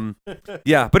 But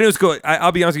yeah, but it was good.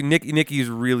 I'll be honest with you, Nicky's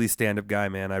really stand-up guy,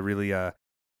 man. I really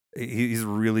he's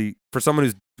really, for someone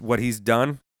who's what he's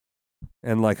done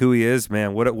and like who he is,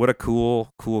 man. What a cool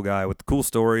guy with cool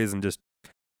stories and just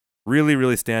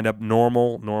really stand up,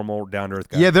 normal, down to earth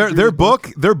guy. Yeah, their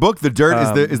book, The Dirt,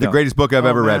 is the no. greatest book I've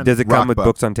ever man. read. Does it Rock come with book.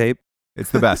 books on tape?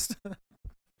 It's the best.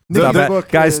 Nick's book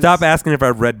Guys, is- stop asking if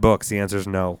I've read books. The answer is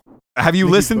no. Have you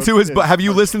Mickey's listened to book his book? is Have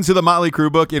you listened to the Motley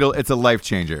Crue book? It's a life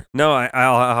changer. No,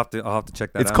 I'll have to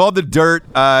check that It's out. called The Dirt.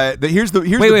 Here's the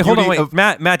Wait, hold on, beauty wait, of-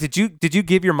 Matt, did you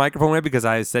give your microphone away because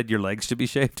I said your legs should be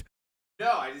shaved? No,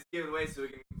 I just gave it away so we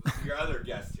can your other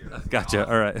guest here. Gotcha.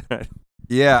 All right.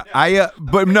 Yeah,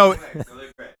 but no.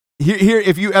 Here,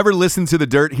 if you ever listen to The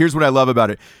Dirt, here's what I love about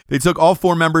it. They took all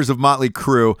 4 members of Motley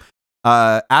Crue,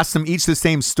 asked them each the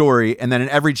same story, and then in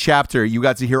every chapter, you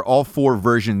got to hear all 4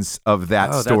 versions of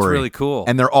that story. That's really cool.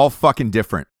 And they're all fucking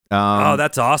different.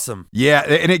 That's awesome. Yeah,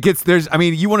 and it gets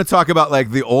you want to talk about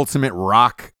like the ultimate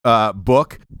rock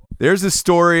book. There's a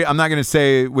story, I'm not going to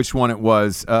say which one it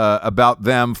was, about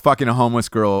them fucking a homeless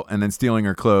girl and then stealing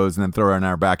her clothes and then throwing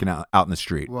her back out in the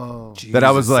street. Whoa. That I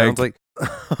was Sounds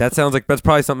that sounds like that's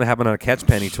probably something that happened on a Catch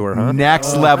Penny tour, huh?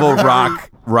 Next level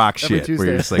rock shit. Where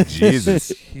you're just like,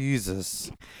 Jesus.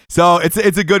 Jesus. So it's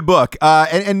a good book.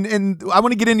 And I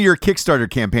want to get into your Kickstarter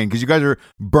campaign because you guys are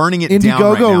burning it down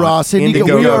right Indiegogo, now. Ross.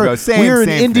 Indiegogo. We're an Same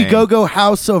thing. Indiegogo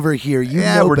house over here. You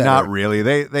Yeah, know we're better. not really.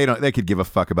 They could give a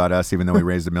fuck about us even though we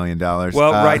raised $1 million.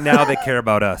 Well, right now they care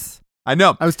about us. I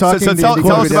know. I was talking So to tell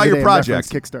Indiegogo us the about other your day in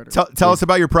project. reference Kickstarter. Tell us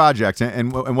about your project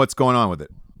and what's going on with it.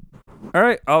 All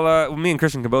right. I'll me and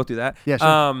Christian can both do that. Yeah,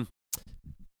 sure.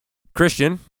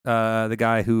 Christian, the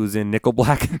guy who's in Nickel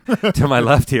Black to my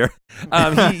left here,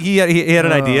 he had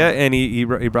an idea and he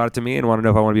brought it to me and wanted to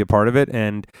know if I want to be a part of it.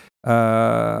 And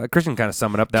Christian kind of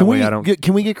sum it up that Can way. we I don't.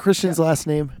 can we get Christian's last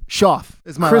name? Schauf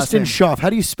is my Kristen last name. Schauf.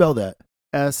 How do you spell that?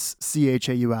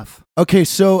 Schauf. Okay,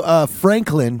 so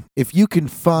Franklin, if you can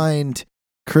find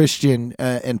Christian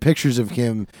and pictures of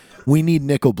him, we need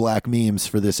Nickel Black memes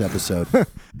for this episode.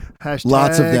 Hashtag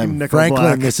Lots of them. Nickel Franklin,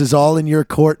 Black. this is all in your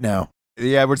court now.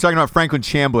 Yeah, we're talking about Franklin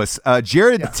Chambliss.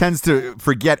 Jared tends to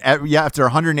forget after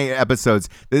 108 episodes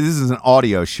that this is an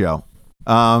audio show.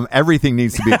 Everything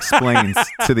needs to be explained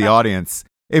to the audience.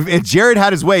 If Jared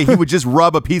had his way, he would just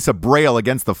rub a piece of Braille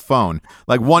against the phone,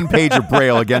 like one page of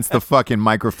Braille against the fucking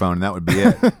microphone, and that would be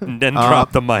it. And then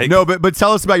drop the mic. No, but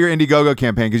tell us about your Indiegogo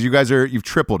campaign because you guys you've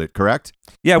tripled it, correct?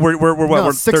 Yeah, we're what? No,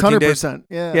 We're 13 days. 600%.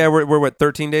 Yeah. Yeah, we're what?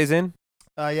 13 days in.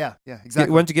 Yeah,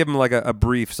 exactly. Why don't you give him like a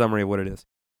brief summary of what it is?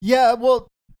 Yeah, well,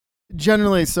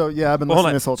 generally, so yeah, I've been Well, hold listening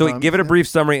on. this whole So time. give it a Yeah. brief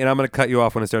summary, and I'm going to cut you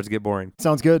off when it starts to get boring.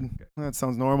 Sounds good. That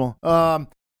sounds normal.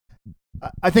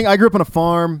 I think I grew up on a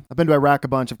farm. I've been to Iraq a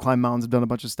bunch. I've climbed mountains. I've done a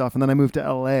bunch of stuff, and then I moved to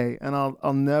LA. And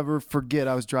I'll never forget.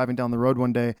 I was driving down the road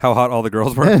one day. How hot all the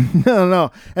girls were. And,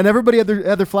 no, and everybody had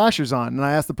their flashers on. And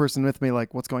I asked the person with me,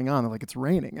 like, "What's going on?" They're like, "It's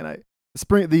raining."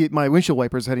 And my windshield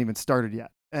wipers hadn't even started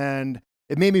yet, and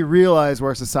it made me realize where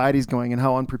our society's going and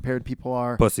how unprepared people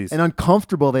are Pussies. and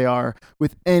uncomfortable they are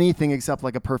with anything except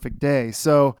like a perfect day.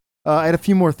 So I had a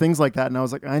few more things like that, and I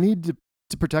was like, I need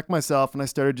to protect myself, and I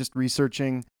started just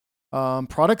researching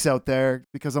products out there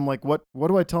because I'm like, what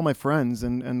do I tell my friends,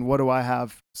 and what do I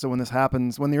have so when this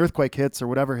happens, when the earthquake hits or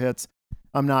whatever hits,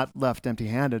 I'm not left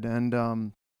empty-handed. And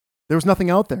there was nothing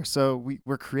out there, so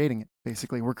we're creating it.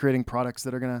 Basically, we're creating products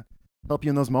that are gonna help you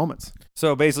in those moments.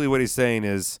 So basically, what he's saying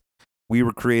is, we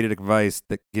were created a device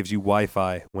that gives you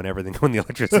Wi-Fi when the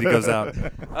electricity goes out.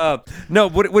 No,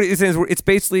 what he's saying is, it's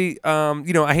basically,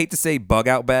 I hate to say bug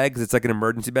out bag because it's like an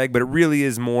emergency bag, but it really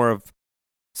is more of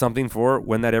something for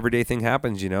when that everyday thing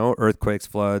happens. Earthquakes,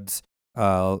 floods,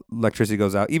 electricity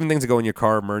goes out, even things that go in your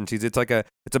car, emergencies. It's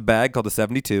a bag called the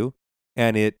 72,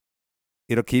 and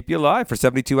it'll keep you alive for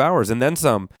 72 hours and then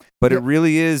some. But it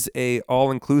really is a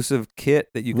all-inclusive kit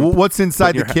that you can. What's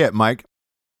inside put in the your kit, Mike?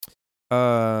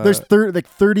 There's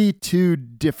 32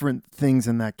 different things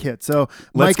in that kit. So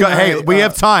Let's Mike go. and Hey, I, we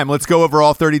have time. Let's go over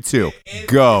all 32.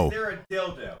 Go. Is there a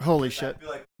dildo? Holy shit.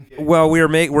 Well, we're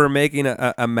making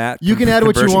a mat. You can add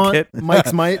what you conversion want. Kit.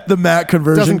 Mike's might. The mat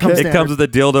conversion Doesn't come kit. standard. It comes with a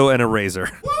dildo and a razor.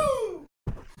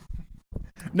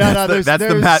 No, there's That's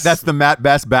the Matt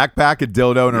Best backpack, a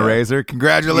dildo and a razor.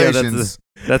 Congratulations.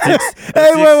 That's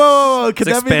Hey, whoa. Can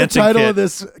that be the expansion title kit. of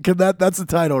this? That's the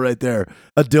title right there.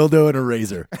 A dildo and a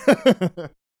razor.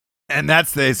 And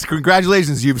that's this.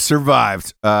 Congratulations, you've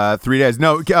survived 3 days.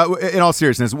 No, in all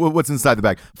seriousness, what's inside the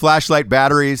bag? Flashlight,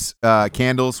 batteries,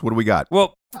 candles. What do we got?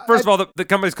 Well, first of all, the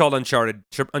company's called Uncharted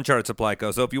Supply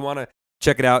Co. So if you want to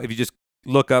check it out, if you just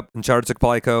look up Uncharted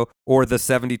Supply Co. or the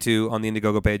 72 on the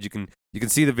Indiegogo page, you can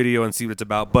see the video and see what it's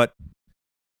about. But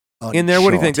in there, what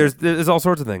do you think? There's all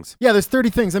sorts of things. Yeah, there's 30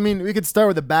 things. I mean, we could start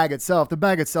with the bag itself. The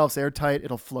bag itself's airtight.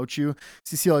 It'll float you.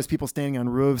 So you see all these people standing on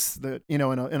roofs that, in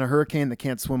a hurricane that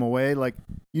can't swim away. Like,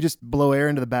 you just blow air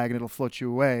into the bag and it'll float you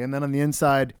away. And then on the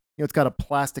inside, it's got a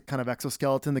plastic kind of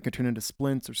exoskeleton that can turn into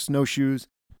splints or snowshoes.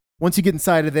 Once you get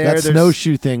inside of there, That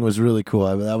snowshoe thing was really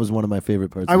cool. That was one of my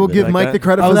favorite parts. I will give like Mike that? the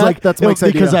credit I for was that. like, That's Mike's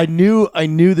idea. because I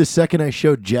knew the second I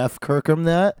showed Jeff Kirkham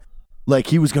that, like,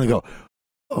 he was gonna go,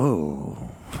 oh.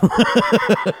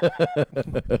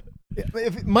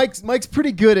 Mike's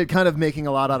pretty good at kind of making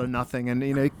a lot out of nothing, and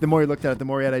the more he looked at it, the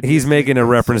more he had ideas. He's making a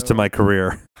reference to my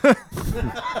career.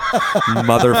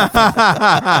 Mother.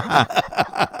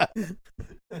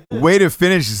 Way to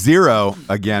finish 0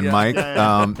 again, Mike.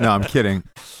 No, I'm kidding.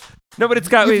 No, but it's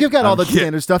got. You've got all the kidding.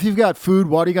 standard stuff. You've got food,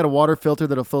 water. You got a water filter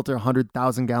that'll filter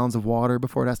 100,000 gallons of water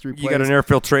before it has to be replaced. You got an air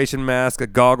filtration mask, a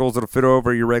goggles that'll fit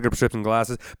over your regular prescription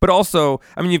glasses. But also,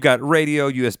 I mean, you've got radio,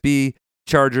 USB,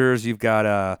 chargers. You've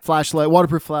got flashlight,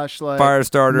 waterproof flashlight, fire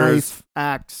starters, knife,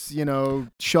 axe,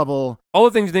 shovel. all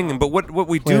the things you're thinking. But what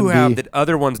we Plan do B. have that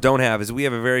other ones don't have is we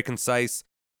have a very concise,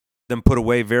 them put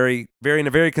away very, very in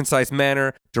a very concise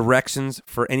manner, directions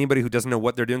for anybody who doesn't know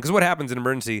what they're doing. Because what happens in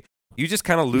emergency, you just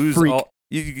kind of lose Freak. all.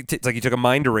 It's like you took a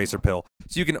mind eraser pill.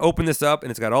 So you can open this up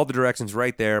and it's got all the directions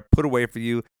right there, put away for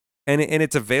you, and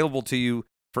it's available to you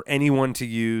for anyone to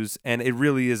use. And it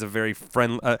really is a very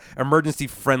emergency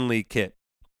friendly kit.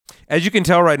 As you can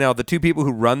tell right now, the two people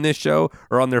who run this show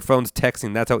are on their phones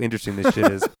texting. That's how interesting this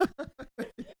shit is.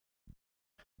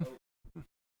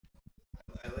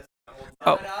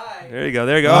 Oh, there you go.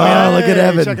 There you go. Oh, look at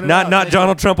Evan. checking it out. Not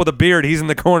Donald Trump with a beard. He's in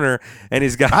the corner and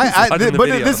he's got. he's watching the But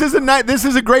video. this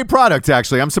is a great product.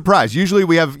 Actually, I'm surprised. Usually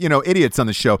we have idiots on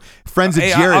the show, friends of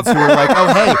Hey, Jared's I'll- who are like,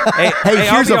 oh hey,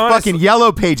 I'll here's be a honest. fucking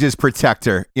Yellow Pages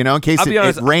protector, in case I'll be it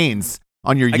honest. rains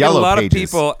on your I get Yellow a lot Pages. of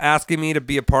people asking me to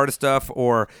be a part of stuff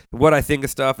or what I think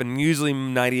of stuff, and usually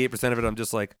 98% of it, I'm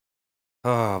just like,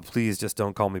 oh, please just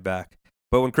don't call me back.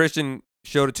 But when Christian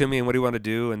showed it to me and what he wanted to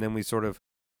do, and then we sort of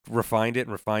refined it,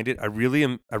 I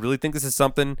really think this is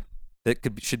something that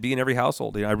should be in every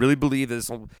household. I really believe this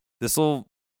will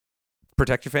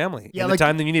protect your family in the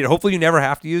time that you need it. Hopefully, you never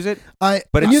have to use it. But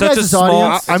it's you such a guys' small.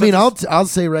 audience- I mean, I'll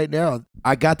say right now,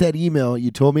 I got that email.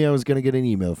 You told me I was going to get an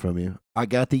email from you. I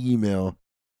got the email.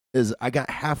 I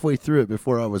got halfway through it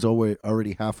before I was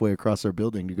already halfway across our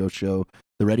building to go show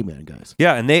the Ready Man guys.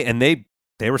 Yeah, and they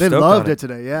were They stoked loved on it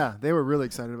today. Yeah, they were really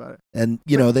excited about it. And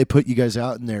they put you guys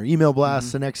out in their email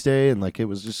blasts the next day, and like it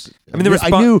was just. I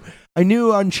mean, I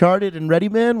knew Uncharted and Ready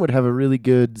Man would have a really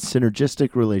good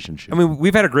synergistic relationship. I mean,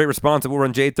 we've had a great response. We're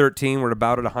on J13. We're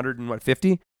about at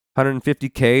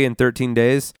 150K in 13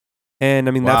 days. And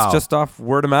I mean, Wow. that's just off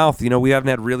word of mouth. We haven't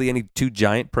had really any too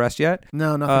giant press yet.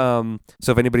 No, nothing.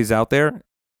 So if anybody's out there,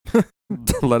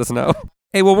 let us know.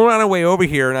 Hey, well, we're on our way over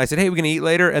here, and I said, hey, we're going to eat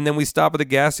later. And then we stop at the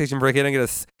gas station for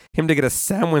him to get a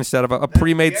sandwich out of a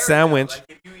pre-made sandwich.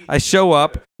 I show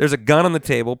up. There's a gun on the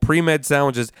table, pre-made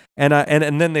sandwiches, and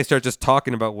then they start just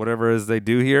talking about whatever it is they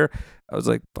do here. I was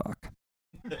like, fuck.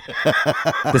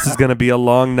 This is going to be a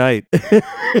long night.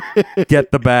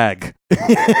 Get the bag.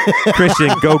 Christian,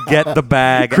 go get the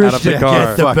bag out of the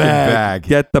car. Get the Fucking bag.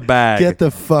 Get the bag. Get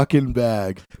the fucking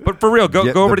bag. But for real, go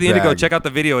Get over the to the Indigo, bag. check out the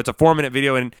video. It's a 4-minute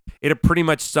video, and it'll pretty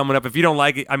much sum it up. If you don't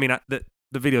like it, I mean,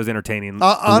 the video is entertaining.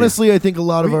 Honestly, I think a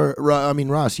lot of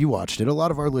Ross, you watched it. A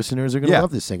lot of our listeners are going to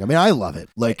love this thing. I mean, I love it.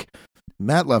 Like,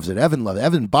 Matt loves it. Evan loves it.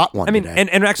 Evan bought one. I mean, today.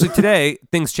 and actually today,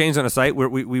 things changed on a site where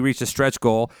we reached a stretch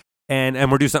goal, and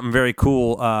we're doing something very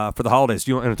cool for the holidays.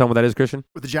 Do you want to tell me what that is, Christian?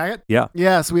 With the jacket? Yeah.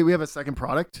 Yeah, so we have a second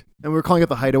product, and we're calling it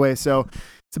the Hideaway. So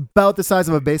it's about the size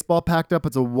of a baseball packed up.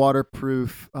 It's a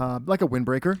waterproof, like a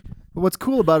windbreaker. But what's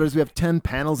cool about it is we have 10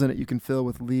 panels in it you can fill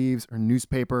with leaves or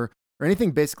newspaper or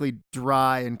anything basically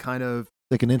dry and kind of,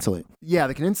 they can insulate. yeah,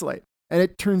 they can insulate. and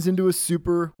it turns into a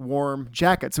super warm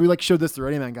jacket. So we like showed this to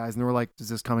Ready Man guys, and they were like, "Does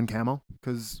this come in camo?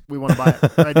 Because we want to buy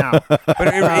it right now."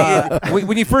 But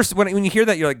when you hear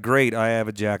that, you're like, great, I have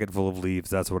a jacket full of leaves.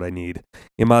 That's what I need.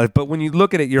 But when you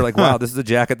look at it, you're like, wow, this is a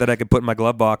jacket that I could put in my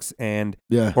glove box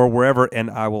or wherever,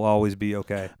 and I will always be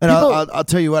okay. And I'll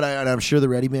tell you what, and I'm sure the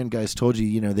Ready Man guys told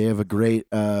you, they have a great,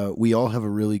 we all have a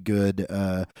really good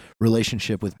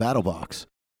relationship with BattleBox.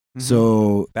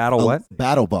 So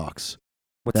BattleBox.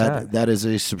 What's that? That is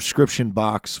a subscription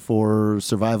box for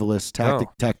survivalists,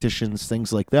 tacticians,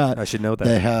 things like that. I should know that.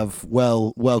 They have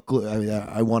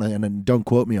I want to, and don't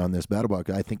quote me on this,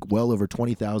 BattleBox. I think well over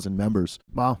 20,000 members.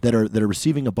 Wow. That are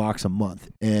receiving a box a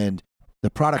month, and the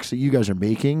products that you guys are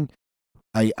making,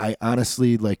 I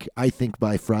honestly I think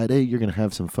by Friday you're gonna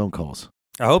have some phone calls.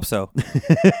 I hope so.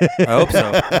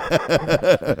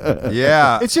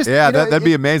 Yeah, it's just that'd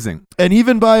be amazing. And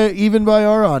even by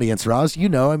our audience, Ross,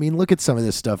 look at some of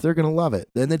this stuff. They're gonna love it,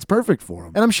 and it's perfect for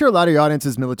them. And I'm sure a lot of your audience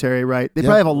is military, right? They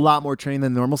probably have a lot more training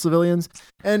than normal civilians.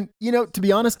 And to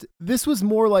be honest, this was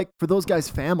more like for those guys'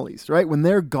 families, right? When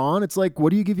they're gone, it's like,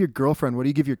 what do you give your girlfriend? What do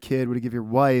you give your kid? What do you give your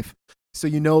wife? So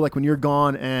when you're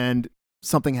gone and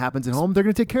something happens at home, they're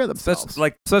gonna take care of themselves.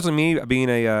 Especially me being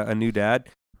a new dad.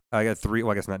 I got 3.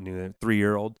 Well, I guess not new,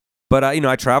 3-year-old. But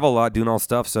I travel a lot, doing all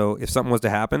stuff. So if something was to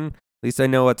happen, at least I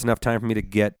know it's enough time for me to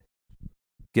get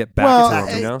back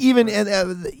to them.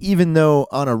 Even though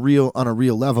on a real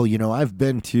level, I've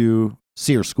been to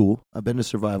SEER school. I've been to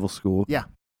survival school. Yeah.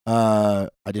 I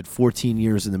did 14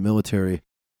 years in the military.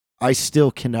 I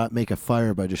still cannot make a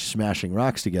fire by just smashing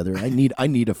rocks together. I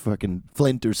need a fucking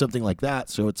flint or something like that.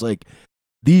 So it's like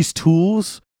these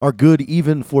tools are good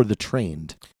even for the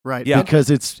trained. Right. Yeah.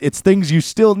 Because it's things you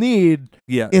still need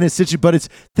in a situation, but it's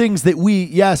things that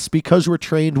because we're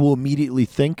trained, we'll immediately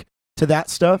think to that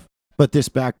stuff. But this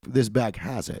bag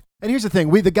has it. And here's the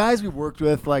thing: the guys we worked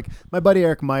with, like my buddy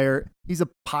Eric Meyer, he's a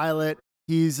pilot.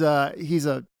 He's a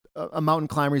mountain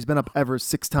climber. He's been up Everest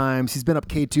 6 times. He's been up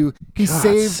K2. He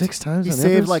saved 6 times. He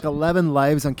saved like 11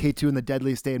 lives on K2 in the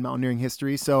deadliest day in mountaineering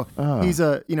history. So he's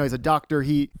a doctor.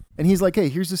 He's like, hey,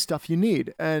 here's the stuff you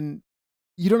need, and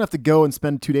you don't have to go and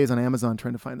spend 2 days on Amazon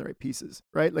trying to find the right pieces,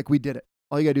 right? Like we did it.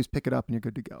 All you gotta do is pick it up, and you're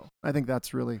good to go. I think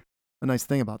that's really a nice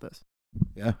thing about this.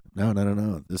 Yeah.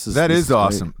 No. This is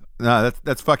awesome. No,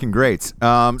 that's fucking great.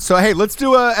 So hey, let's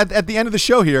do at the end of the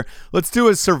show here. Let's do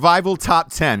a survival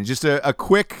top 10. Just a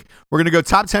quick. We're gonna go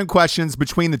top 10 questions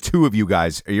between the two of you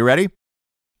guys. Are you ready?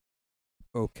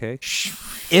 Okay.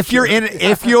 If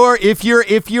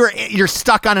you're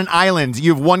stuck on an island,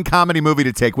 you have one comedy movie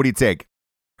to take. What do you take?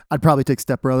 I'd probably take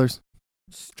Step Brothers.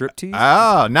 Striptease?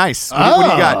 Oh, nice. What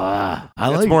do you got?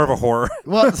 That's more of a horror.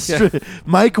 Well,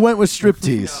 Mike went with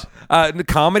Striptease. The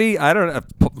comedy, I don't know.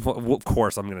 Of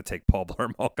course, I'm going to take Paul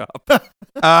Blart Mall Cop.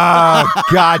 Oh,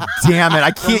 God damn it.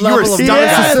 I can't. You were stuck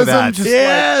after that.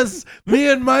 Yes.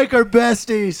 Me and Mike are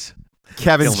besties.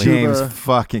 Kevin James,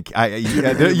 fucking.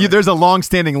 There's a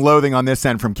long-standing loathing on this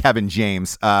end from Kevin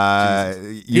James.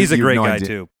 He's a great guy,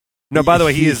 too. No, by the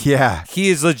way, he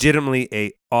is legitimately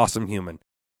a awesome human.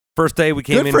 First day we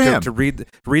came in to read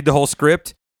the whole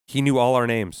script, he knew all our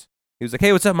names. He was like,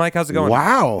 hey, what's up, Mike? How's it going?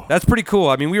 Wow. That's pretty cool.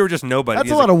 I mean, we were just nobody.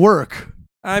 That's a lot of work.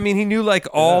 I mean, he knew like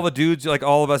all the dudes, like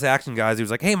all of us action guys. He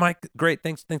was like, hey, Mike, great.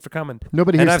 Thanks for coming.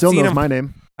 Nobody here still knows my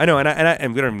name. I know. I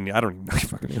don't even know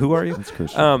who are you? That's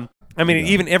Christian. I mean,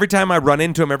 even every time I run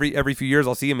into him every few years,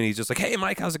 I'll see him and he's just like, hey,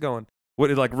 Mike, how's it going? What,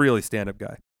 like really stand-up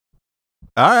guy.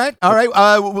 All right.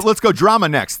 Let's go drama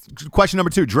next. Question number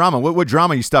 2, drama. What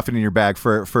drama are you stuffing in your bag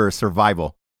for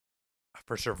survival?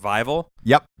 For survival?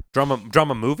 Yep.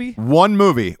 Drama movie?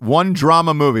 One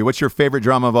drama movie. What's your favorite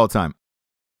drama of all time?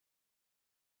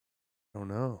 I don't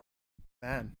know.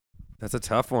 Man. That's a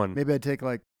tough one. Maybe I'd take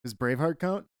does Braveheart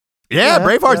count? Yeah,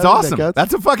 Braveheart's awesome.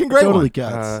 That's a fucking great totally one.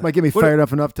 Counts. Might get me fired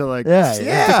up enough to stick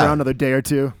around another day or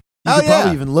two. You could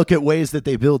probably even look at ways that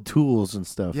they build tools and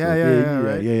stuff.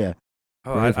 Yeah.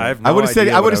 Oh, I have I would have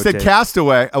said take.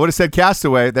 Castaway. I would have said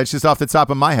Castaway. That's just off the top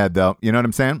of my head, though. You know what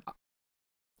I'm saying?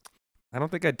 I don't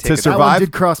think I'd take to it. survive. That one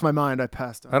did cross my mind. I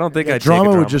passed on. I don't think I'd drama take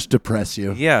a drama. Would just depress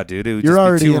you. Yeah, dude. It would You're just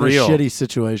already be too in real. a shitty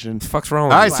situation. What the fuck's wrong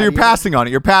with All you? right, so you're passing on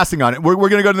it. We're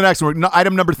going to go to the next one.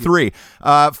 Item number 3.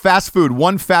 Fast food.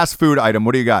 One fast food item.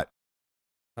 What do you got?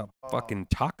 A fucking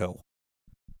taco.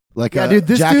 Like a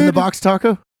Jack in the Box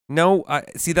taco? No,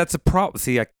 that's a problem.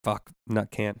 See,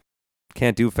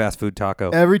 can't do fast food taco.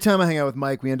 Every time I hang out with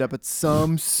Mike, we end up at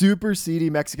some super seedy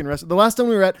Mexican restaurant. The last time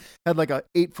we were at had like a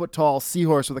 8-foot tall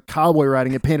seahorse with a cowboy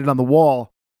riding it painted on the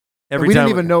wall. We didn't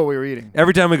even know what we were eating.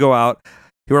 Every time we go out,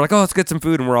 we're like, oh, let's get some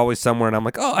food, and we're always somewhere, and I'm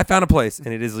like, oh, I found a place,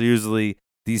 and it is usually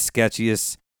the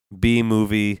sketchiest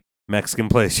B-movie Mexican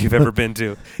place you've ever been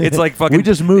to. It's like fucking. We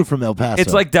just moved from El Paso.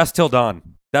 It's like dusk till dawn.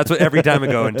 That's what every time I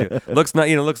go into. Looks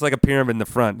like a pyramid in the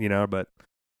front, but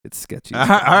it's sketchy. All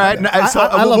right.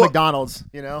 I love McDonald's.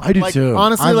 I do too.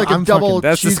 Honestly, I'm a double fucking-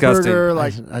 That's disgusting.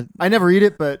 cheeseburger. I never eat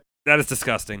it, but That is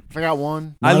disgusting. if I got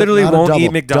one, I Not- literally not a won't double.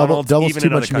 eat McDonald's Double's even too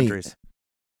in other much meat. countries.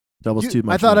 Doubles too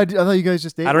much. I meat. thought you guys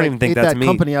just ate. I don't even think ate that's that meat.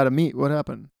 company out of meat. What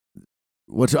happened?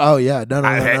 What's? Oh yeah, no.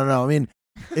 I mean,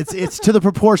 it's to the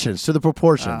proportions. To the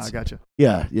proportions. I gotcha.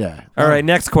 Yeah. All right,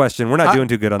 next question. We're not doing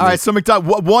too good on All right, this. so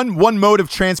McDonald, one mode of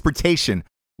transportation.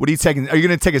 What are you taking? Are you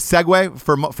going to take a Segway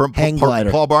from Hang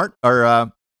glider. Paul Bart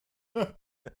or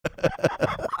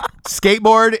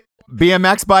skateboard,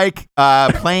 BMX bike,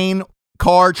 plane,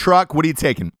 car, truck? What are you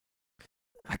taking?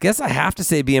 I guess I have to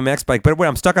say BMX bike, but wait,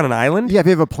 I'm stuck on an island? Yeah, if you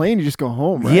have a plane, you just go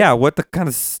home, right? Yeah, what the kind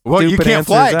of stupid Well, you can't answer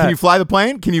fly is it. that? Can you fly the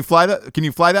plane? Can you fly that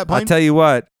plane? I'll tell you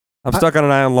what. I'm stuck on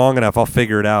an island long enough. I'll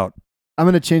figure it out. I'm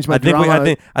gonna change my I think drama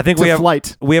we to have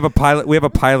flight. we have a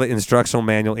pilot instructional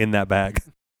manual in that bag.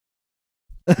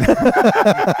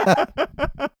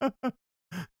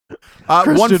 One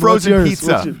Christian, frozen what's yours?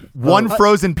 pizza. What's your- One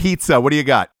frozen pizza. What do you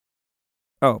got?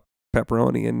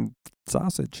 Pepperoni and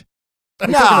sausage.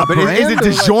 Nah, but is it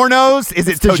DiGiorno's? Is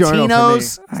it It's DiGiorno for me.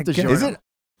 Totino's? It's I guess. DiGiorno. Is it?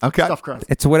 Okay. Stuffed crust?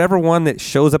 It's whatever one that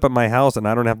shows up at my house and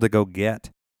I don't have to go get.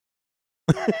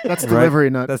 That's Right. delivery,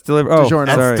 not. That's delivery. Oh, DiGiorno.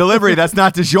 That's sorry. delivery. That's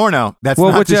not DiGiorno. That's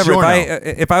Well, not whichever. DiGiorno.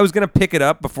 If I was gonna pick it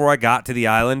up before I got to the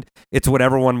island, it's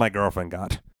whatever one my girlfriend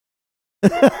got.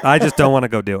 I just don't want to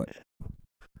go do it.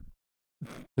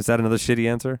 Is that another shitty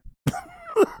answer?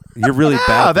 You're really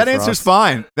bad. No, at that this, answer's Ross.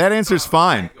 fine. That answer's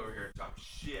fine. Over here and talk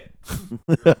shit.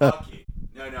 Fuck you.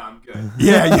 No, I'm good.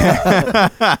 Yeah.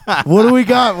 What do we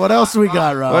got? What else do we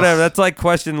got, Ross? Whatever. That's like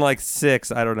question like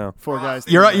 6. I don't know. 4 guys.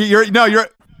 You're. Yeah,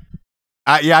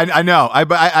 I know.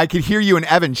 I could hear you and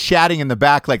Evan chatting in the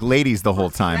back like ladies the whole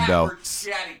time, though. We're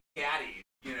chatty catty,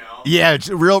 Yeah,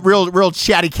 real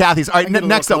chatty Cathy's. All right, get a little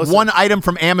next up, closer. one item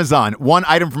from Amazon. What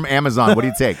do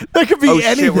you take? That could be Oh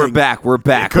anything. shit, we're back. We're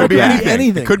back. Could be Could be anything.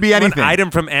 anything. Could be anything. One item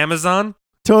from Amazon?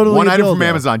 Totally. One a item from dildo.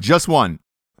 Amazon. Just one.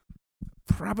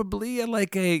 Probably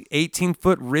like a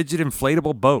 18-foot rigid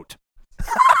inflatable boat.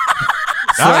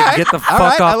 So All I right. can get the All fuck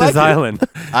right, I off like this it. island.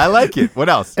 I like it. What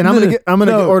else? And I'm gonna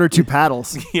No. order 2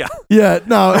 paddles. Yeah. Yeah,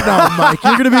 no, Mike.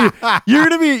 You're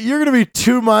gonna be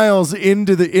 2 miles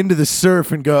into the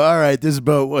surf and go. All right, this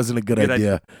boat wasn't a good Good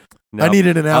idea. No, I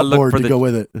needed an I'll look outboard for to the- go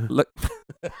with it. Look,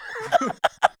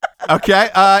 Okay.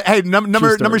 Hey,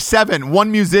 number story. 7.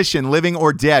 One musician, living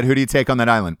or dead. Who do you take on that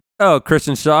island? oh,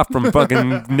 Christian Schaff from fucking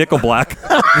Nickelback.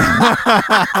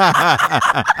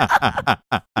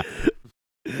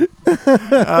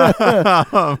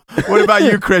 What about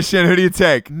you, Christian? Who do you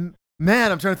take?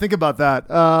 Man, I'm trying to think about that.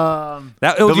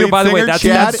 That, The lead by the way, singer, that's,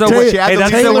 Chad? that's so. Taylor- Hey, Chad, the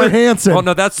that's lead so Taylor when, Hanson. Oh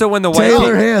no, that's so when the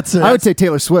Taylor white. Hanson. I would say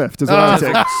Taylor Swift. Is what I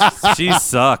would take. She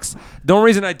sucks. The only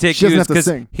reason I take She you doesn't is have to because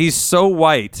sing. he's so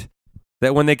white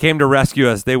that when they came to rescue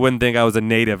us, they wouldn't think I was a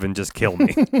native and just kill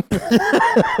me.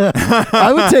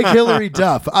 I would take Hillary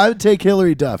Duff.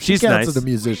 She She's counts nice. as a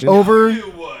musician.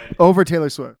 Over Taylor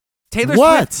Swift. Taylor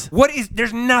What? Swift. What is?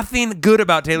 There's nothing good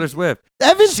about Taylor Swift.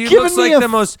 Evan's She giving looks me like a the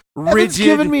most Evan's rigid.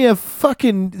 giving me a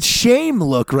fucking shame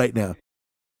look right now.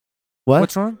 What?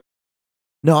 What's wrong?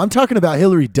 No, I'm talking about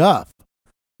Hillary Duff.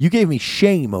 You gave me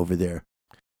shame over there.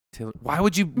 Taylor, why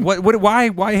would you? What?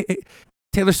 Why?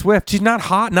 Taylor Swift. She's not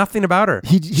hot. Nothing about her.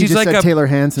 He she's just like said a Taylor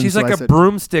Hanson. She's so like I a said-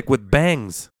 broomstick with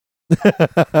bangs.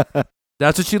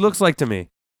 That's what she looks like to me.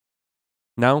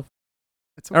 No.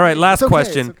 It's All right. okay. Last It's okay.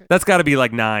 question. It's okay. That's got to be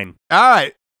like 9. All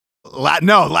right.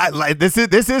 This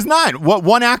is 9. What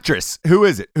one actress? Who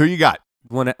is it? Who you got?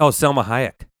 Selma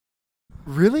Hayek.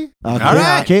 Really? All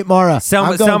right. Kate Mara.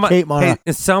 Selma, I'm going Selma, Kate Mara. Hey,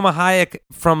 is Selma Hayek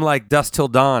from like Dusk Till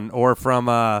Dawn or from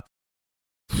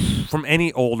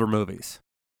any older movies?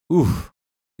 Ooh,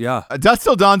 yeah. Dust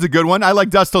Till Dawn's a good one. I like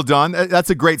Dust Till Dawn. That's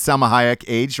a great Salma Hayek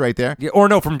age right there. Yeah, or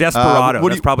no, from Desperado. what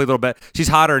do That's probably a little bit. She's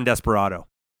hotter in Desperado.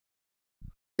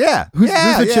 Yeah. Who's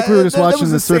the chick we were just that watching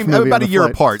was the surf same, movie about on a the year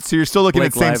flight? apart. So you're still looking Blake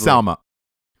at the same Lively. Salma.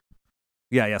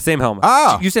 Yeah, same helmet.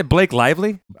 Oh. You said Blake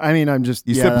Lively? I mean, I'm just.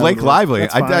 You yeah, said that Blake would work. Lively.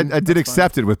 That's I fine. did That's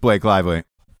accept it with Blake Lively.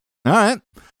 All right.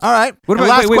 And What about-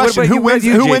 last wait, what question? about you? What about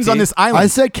you, Who wins JT? on this I island?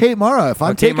 said Kate Mara. If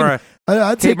I'm Kate taking, Mara.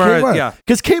 I'd Kate take Mara, Kate Mara. yeah.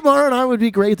 Because Kate Mara and I would be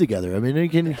great together. I mean, you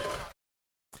can.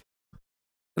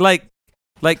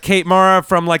 Like Kate Mara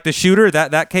from like The Shooter?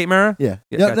 That Kate Mara? Yeah.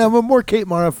 Yeah, Yeah, gotcha. no, but more Kate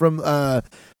Mara from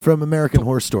American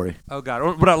Horror Story. Oh God.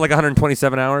 What about like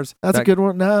 127 Hours? That's a good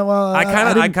one. No, well, I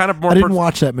kind of more. I didn't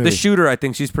watch that movie. The Shooter. I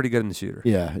think she's pretty good in The Shooter.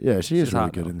 Yeah, she is She's really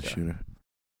hot, good though. in the Yeah. shooter.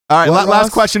 All right. What, Last Ross?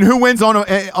 question. Who wins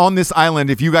on this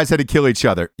island if you guys had to kill each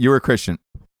other? You or Christian?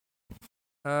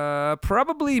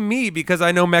 Probably me because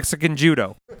I know Mexican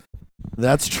judo.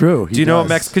 That's true. Do you know what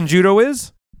Mexican judo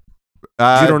is?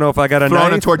 You don't know if I got a throwing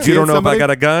a knife. tortilla You don't know at if I got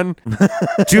a gun.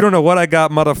 You don't know what I got,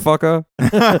 motherfucker.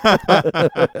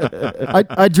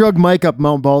 I drug Mike up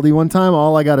Mount Baldy one time.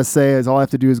 All I got to say is all I have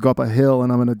to do is go up a hill,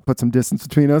 and I'm going to put some distance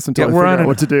between us until I figure out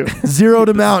what to do. 0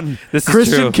 to mountain. This is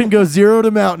Christian true. can go 0 to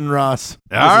mountain, Ross.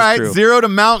 All right, true. 0 to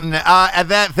mountain. At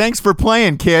that, thanks for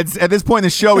playing, kids. At this point in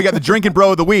the show, we got the Drinking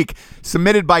Bro of the Week,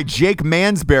 submitted by Jake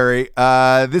Mansberry.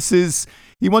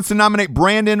 He wants to nominate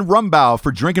Brandon Rumbaugh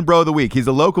for Drinking Bro of the Week. He's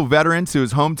a local veteran to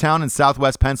his hometown in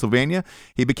southwest Pennsylvania.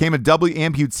 He became a double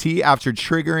amputee after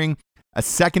triggering a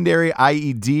secondary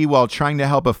IED while trying to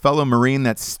help a fellow Marine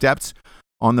that stepped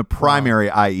on the primary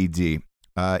IED.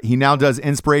 He now does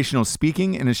inspirational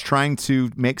speaking and is trying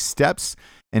to make steps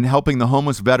in helping the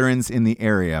homeless veterans in the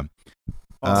area.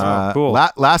 Cool.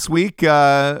 Last week,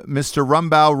 Mr.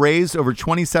 Rumbaugh raised over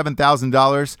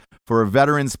 $27,000 for a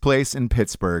veteran's place in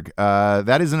Pittsburgh.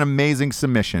 That is an amazing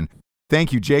submission.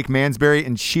 Thank you, Jake Mansberry,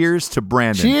 and cheers to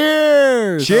Brandon.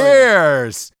 Cheers!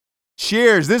 Cheers!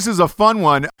 Cheers. This is a fun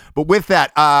one. But with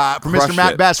that, for Mr.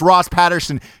 Matt Best, Ross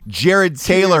Patterson, Jared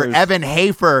Taylor, Evan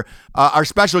Hafer, our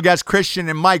special guest, Christian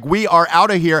and Mike, we are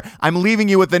out of here. I'm leaving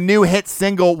you with the new hit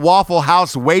single, Waffle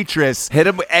House Waitress. Hit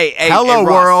him. Hey, Hello,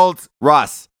 Ross. world.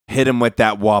 Ross, hit him with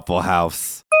that Waffle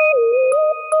House.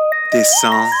 This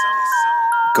song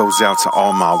goes out to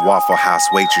all my Waffle House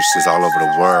waitresses all over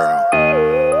the world.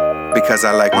 Because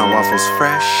I like my waffles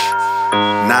fresh,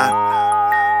 not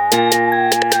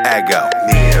aggo.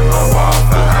 Me and my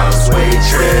Waffle House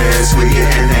waitress, we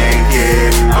getting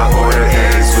naked. I order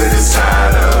eggs with a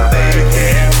side of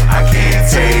bacon. I can't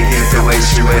take it the way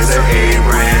she wears her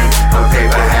apron. Her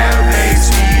paper hat makes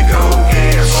me go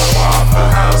in. My Waffle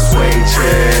House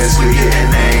waitress, we getting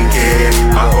naked.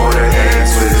 I order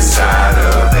eggs with a side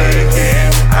of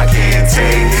bacon. I can't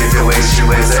take it the way she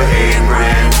wears her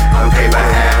apron. Her paper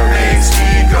hat makes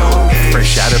me go in.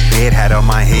 Fresh out of bed, hat on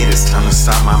my head, it's time to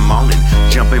start my morning.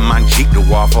 Jump in my Jeep to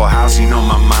Waffle House, you know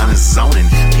my mind is zoning.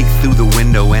 Peek through the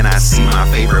window and I see my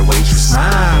favorite waitress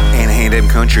smile and hand them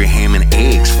country ham and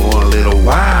eggs for a little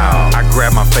while. I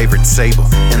grab my favorite table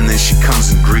and then she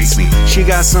comes and greets me. She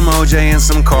got some OJ and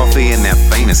some coffee and that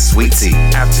famous sweet tea.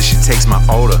 After she takes my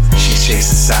order, she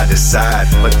shakes it side to side.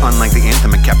 But unlike the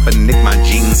anthem of Kaepernick, my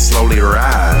jeans slowly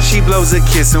rise. She blows a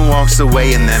kiss and walks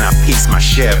away and then I piece my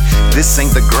chef. This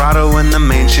ain't the grotto in the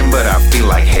mansion, but I feel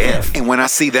like hef. And when I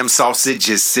see them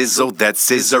sausages sizzle, that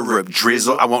scissor up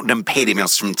drizzle, I want them patty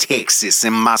melts from Texas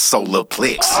in my solar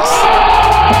plexus.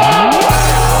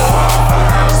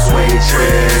 House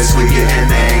waitress, we getting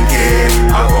naked.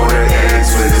 I order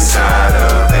eggs with a side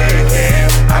of bacon.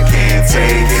 I can't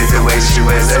take it the way she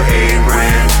wears her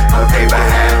apron. Her paper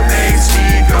hat makes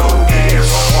me go in.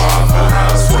 Waffle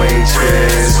House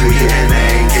waitress, we getting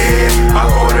naked. I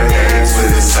order eggs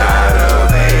with a side of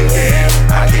bacon.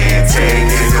 I can't take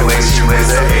it the way she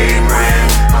wears her apron.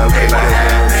 Her paper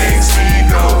hat makes me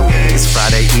go in. It's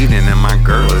Friday evening and my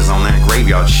girl is on that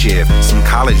graveyard shift. Some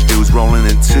college dudes rolling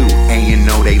in too, and you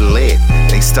know they lit.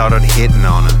 They started hitting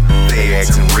on her, they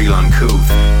acting real uncouth.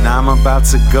 Now I'm about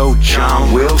to go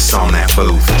John Wilkes on that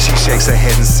booth. She shakes her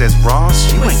head and says,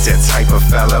 Ross, you ain't that type of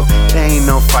fellow. There ain't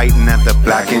no fighting at the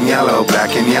black and yellow,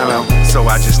 black and yellow. So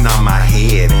I just nod my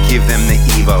head, give them the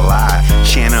evil eye,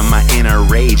 channel my inner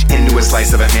rage into a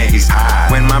slice of a Maggie's pie.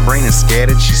 When my brain is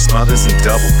scattered, she smothers and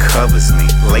double covers me.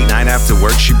 Late night after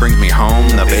work, she brings me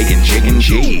home the bacon, chicken,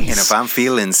 cheese. And if I'm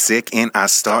feeling sick and I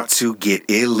start to get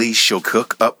illy, she'll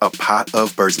cook up a pot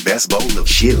of Bird's best bowl of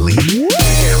chili. Yeah,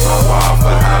 my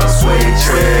Waffle House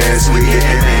waitress, we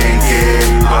getting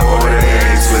naked. I order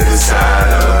eggs with a side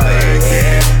of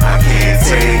bacon. I can't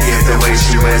take it the way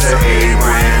she wears her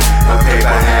apron. Her paper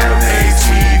hat makes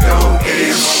me go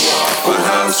in. Waffle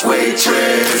House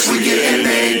waitress, we getting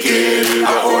naked.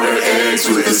 I order eggs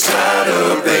with a side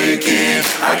of bacon.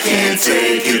 I can't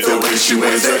take it the way she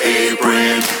wears her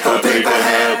apron. Her paper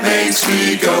hat makes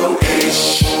me go in.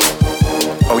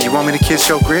 Oh, you want me to kiss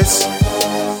your grits?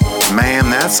 Ma'am,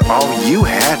 that's all you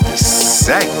had to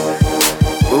say.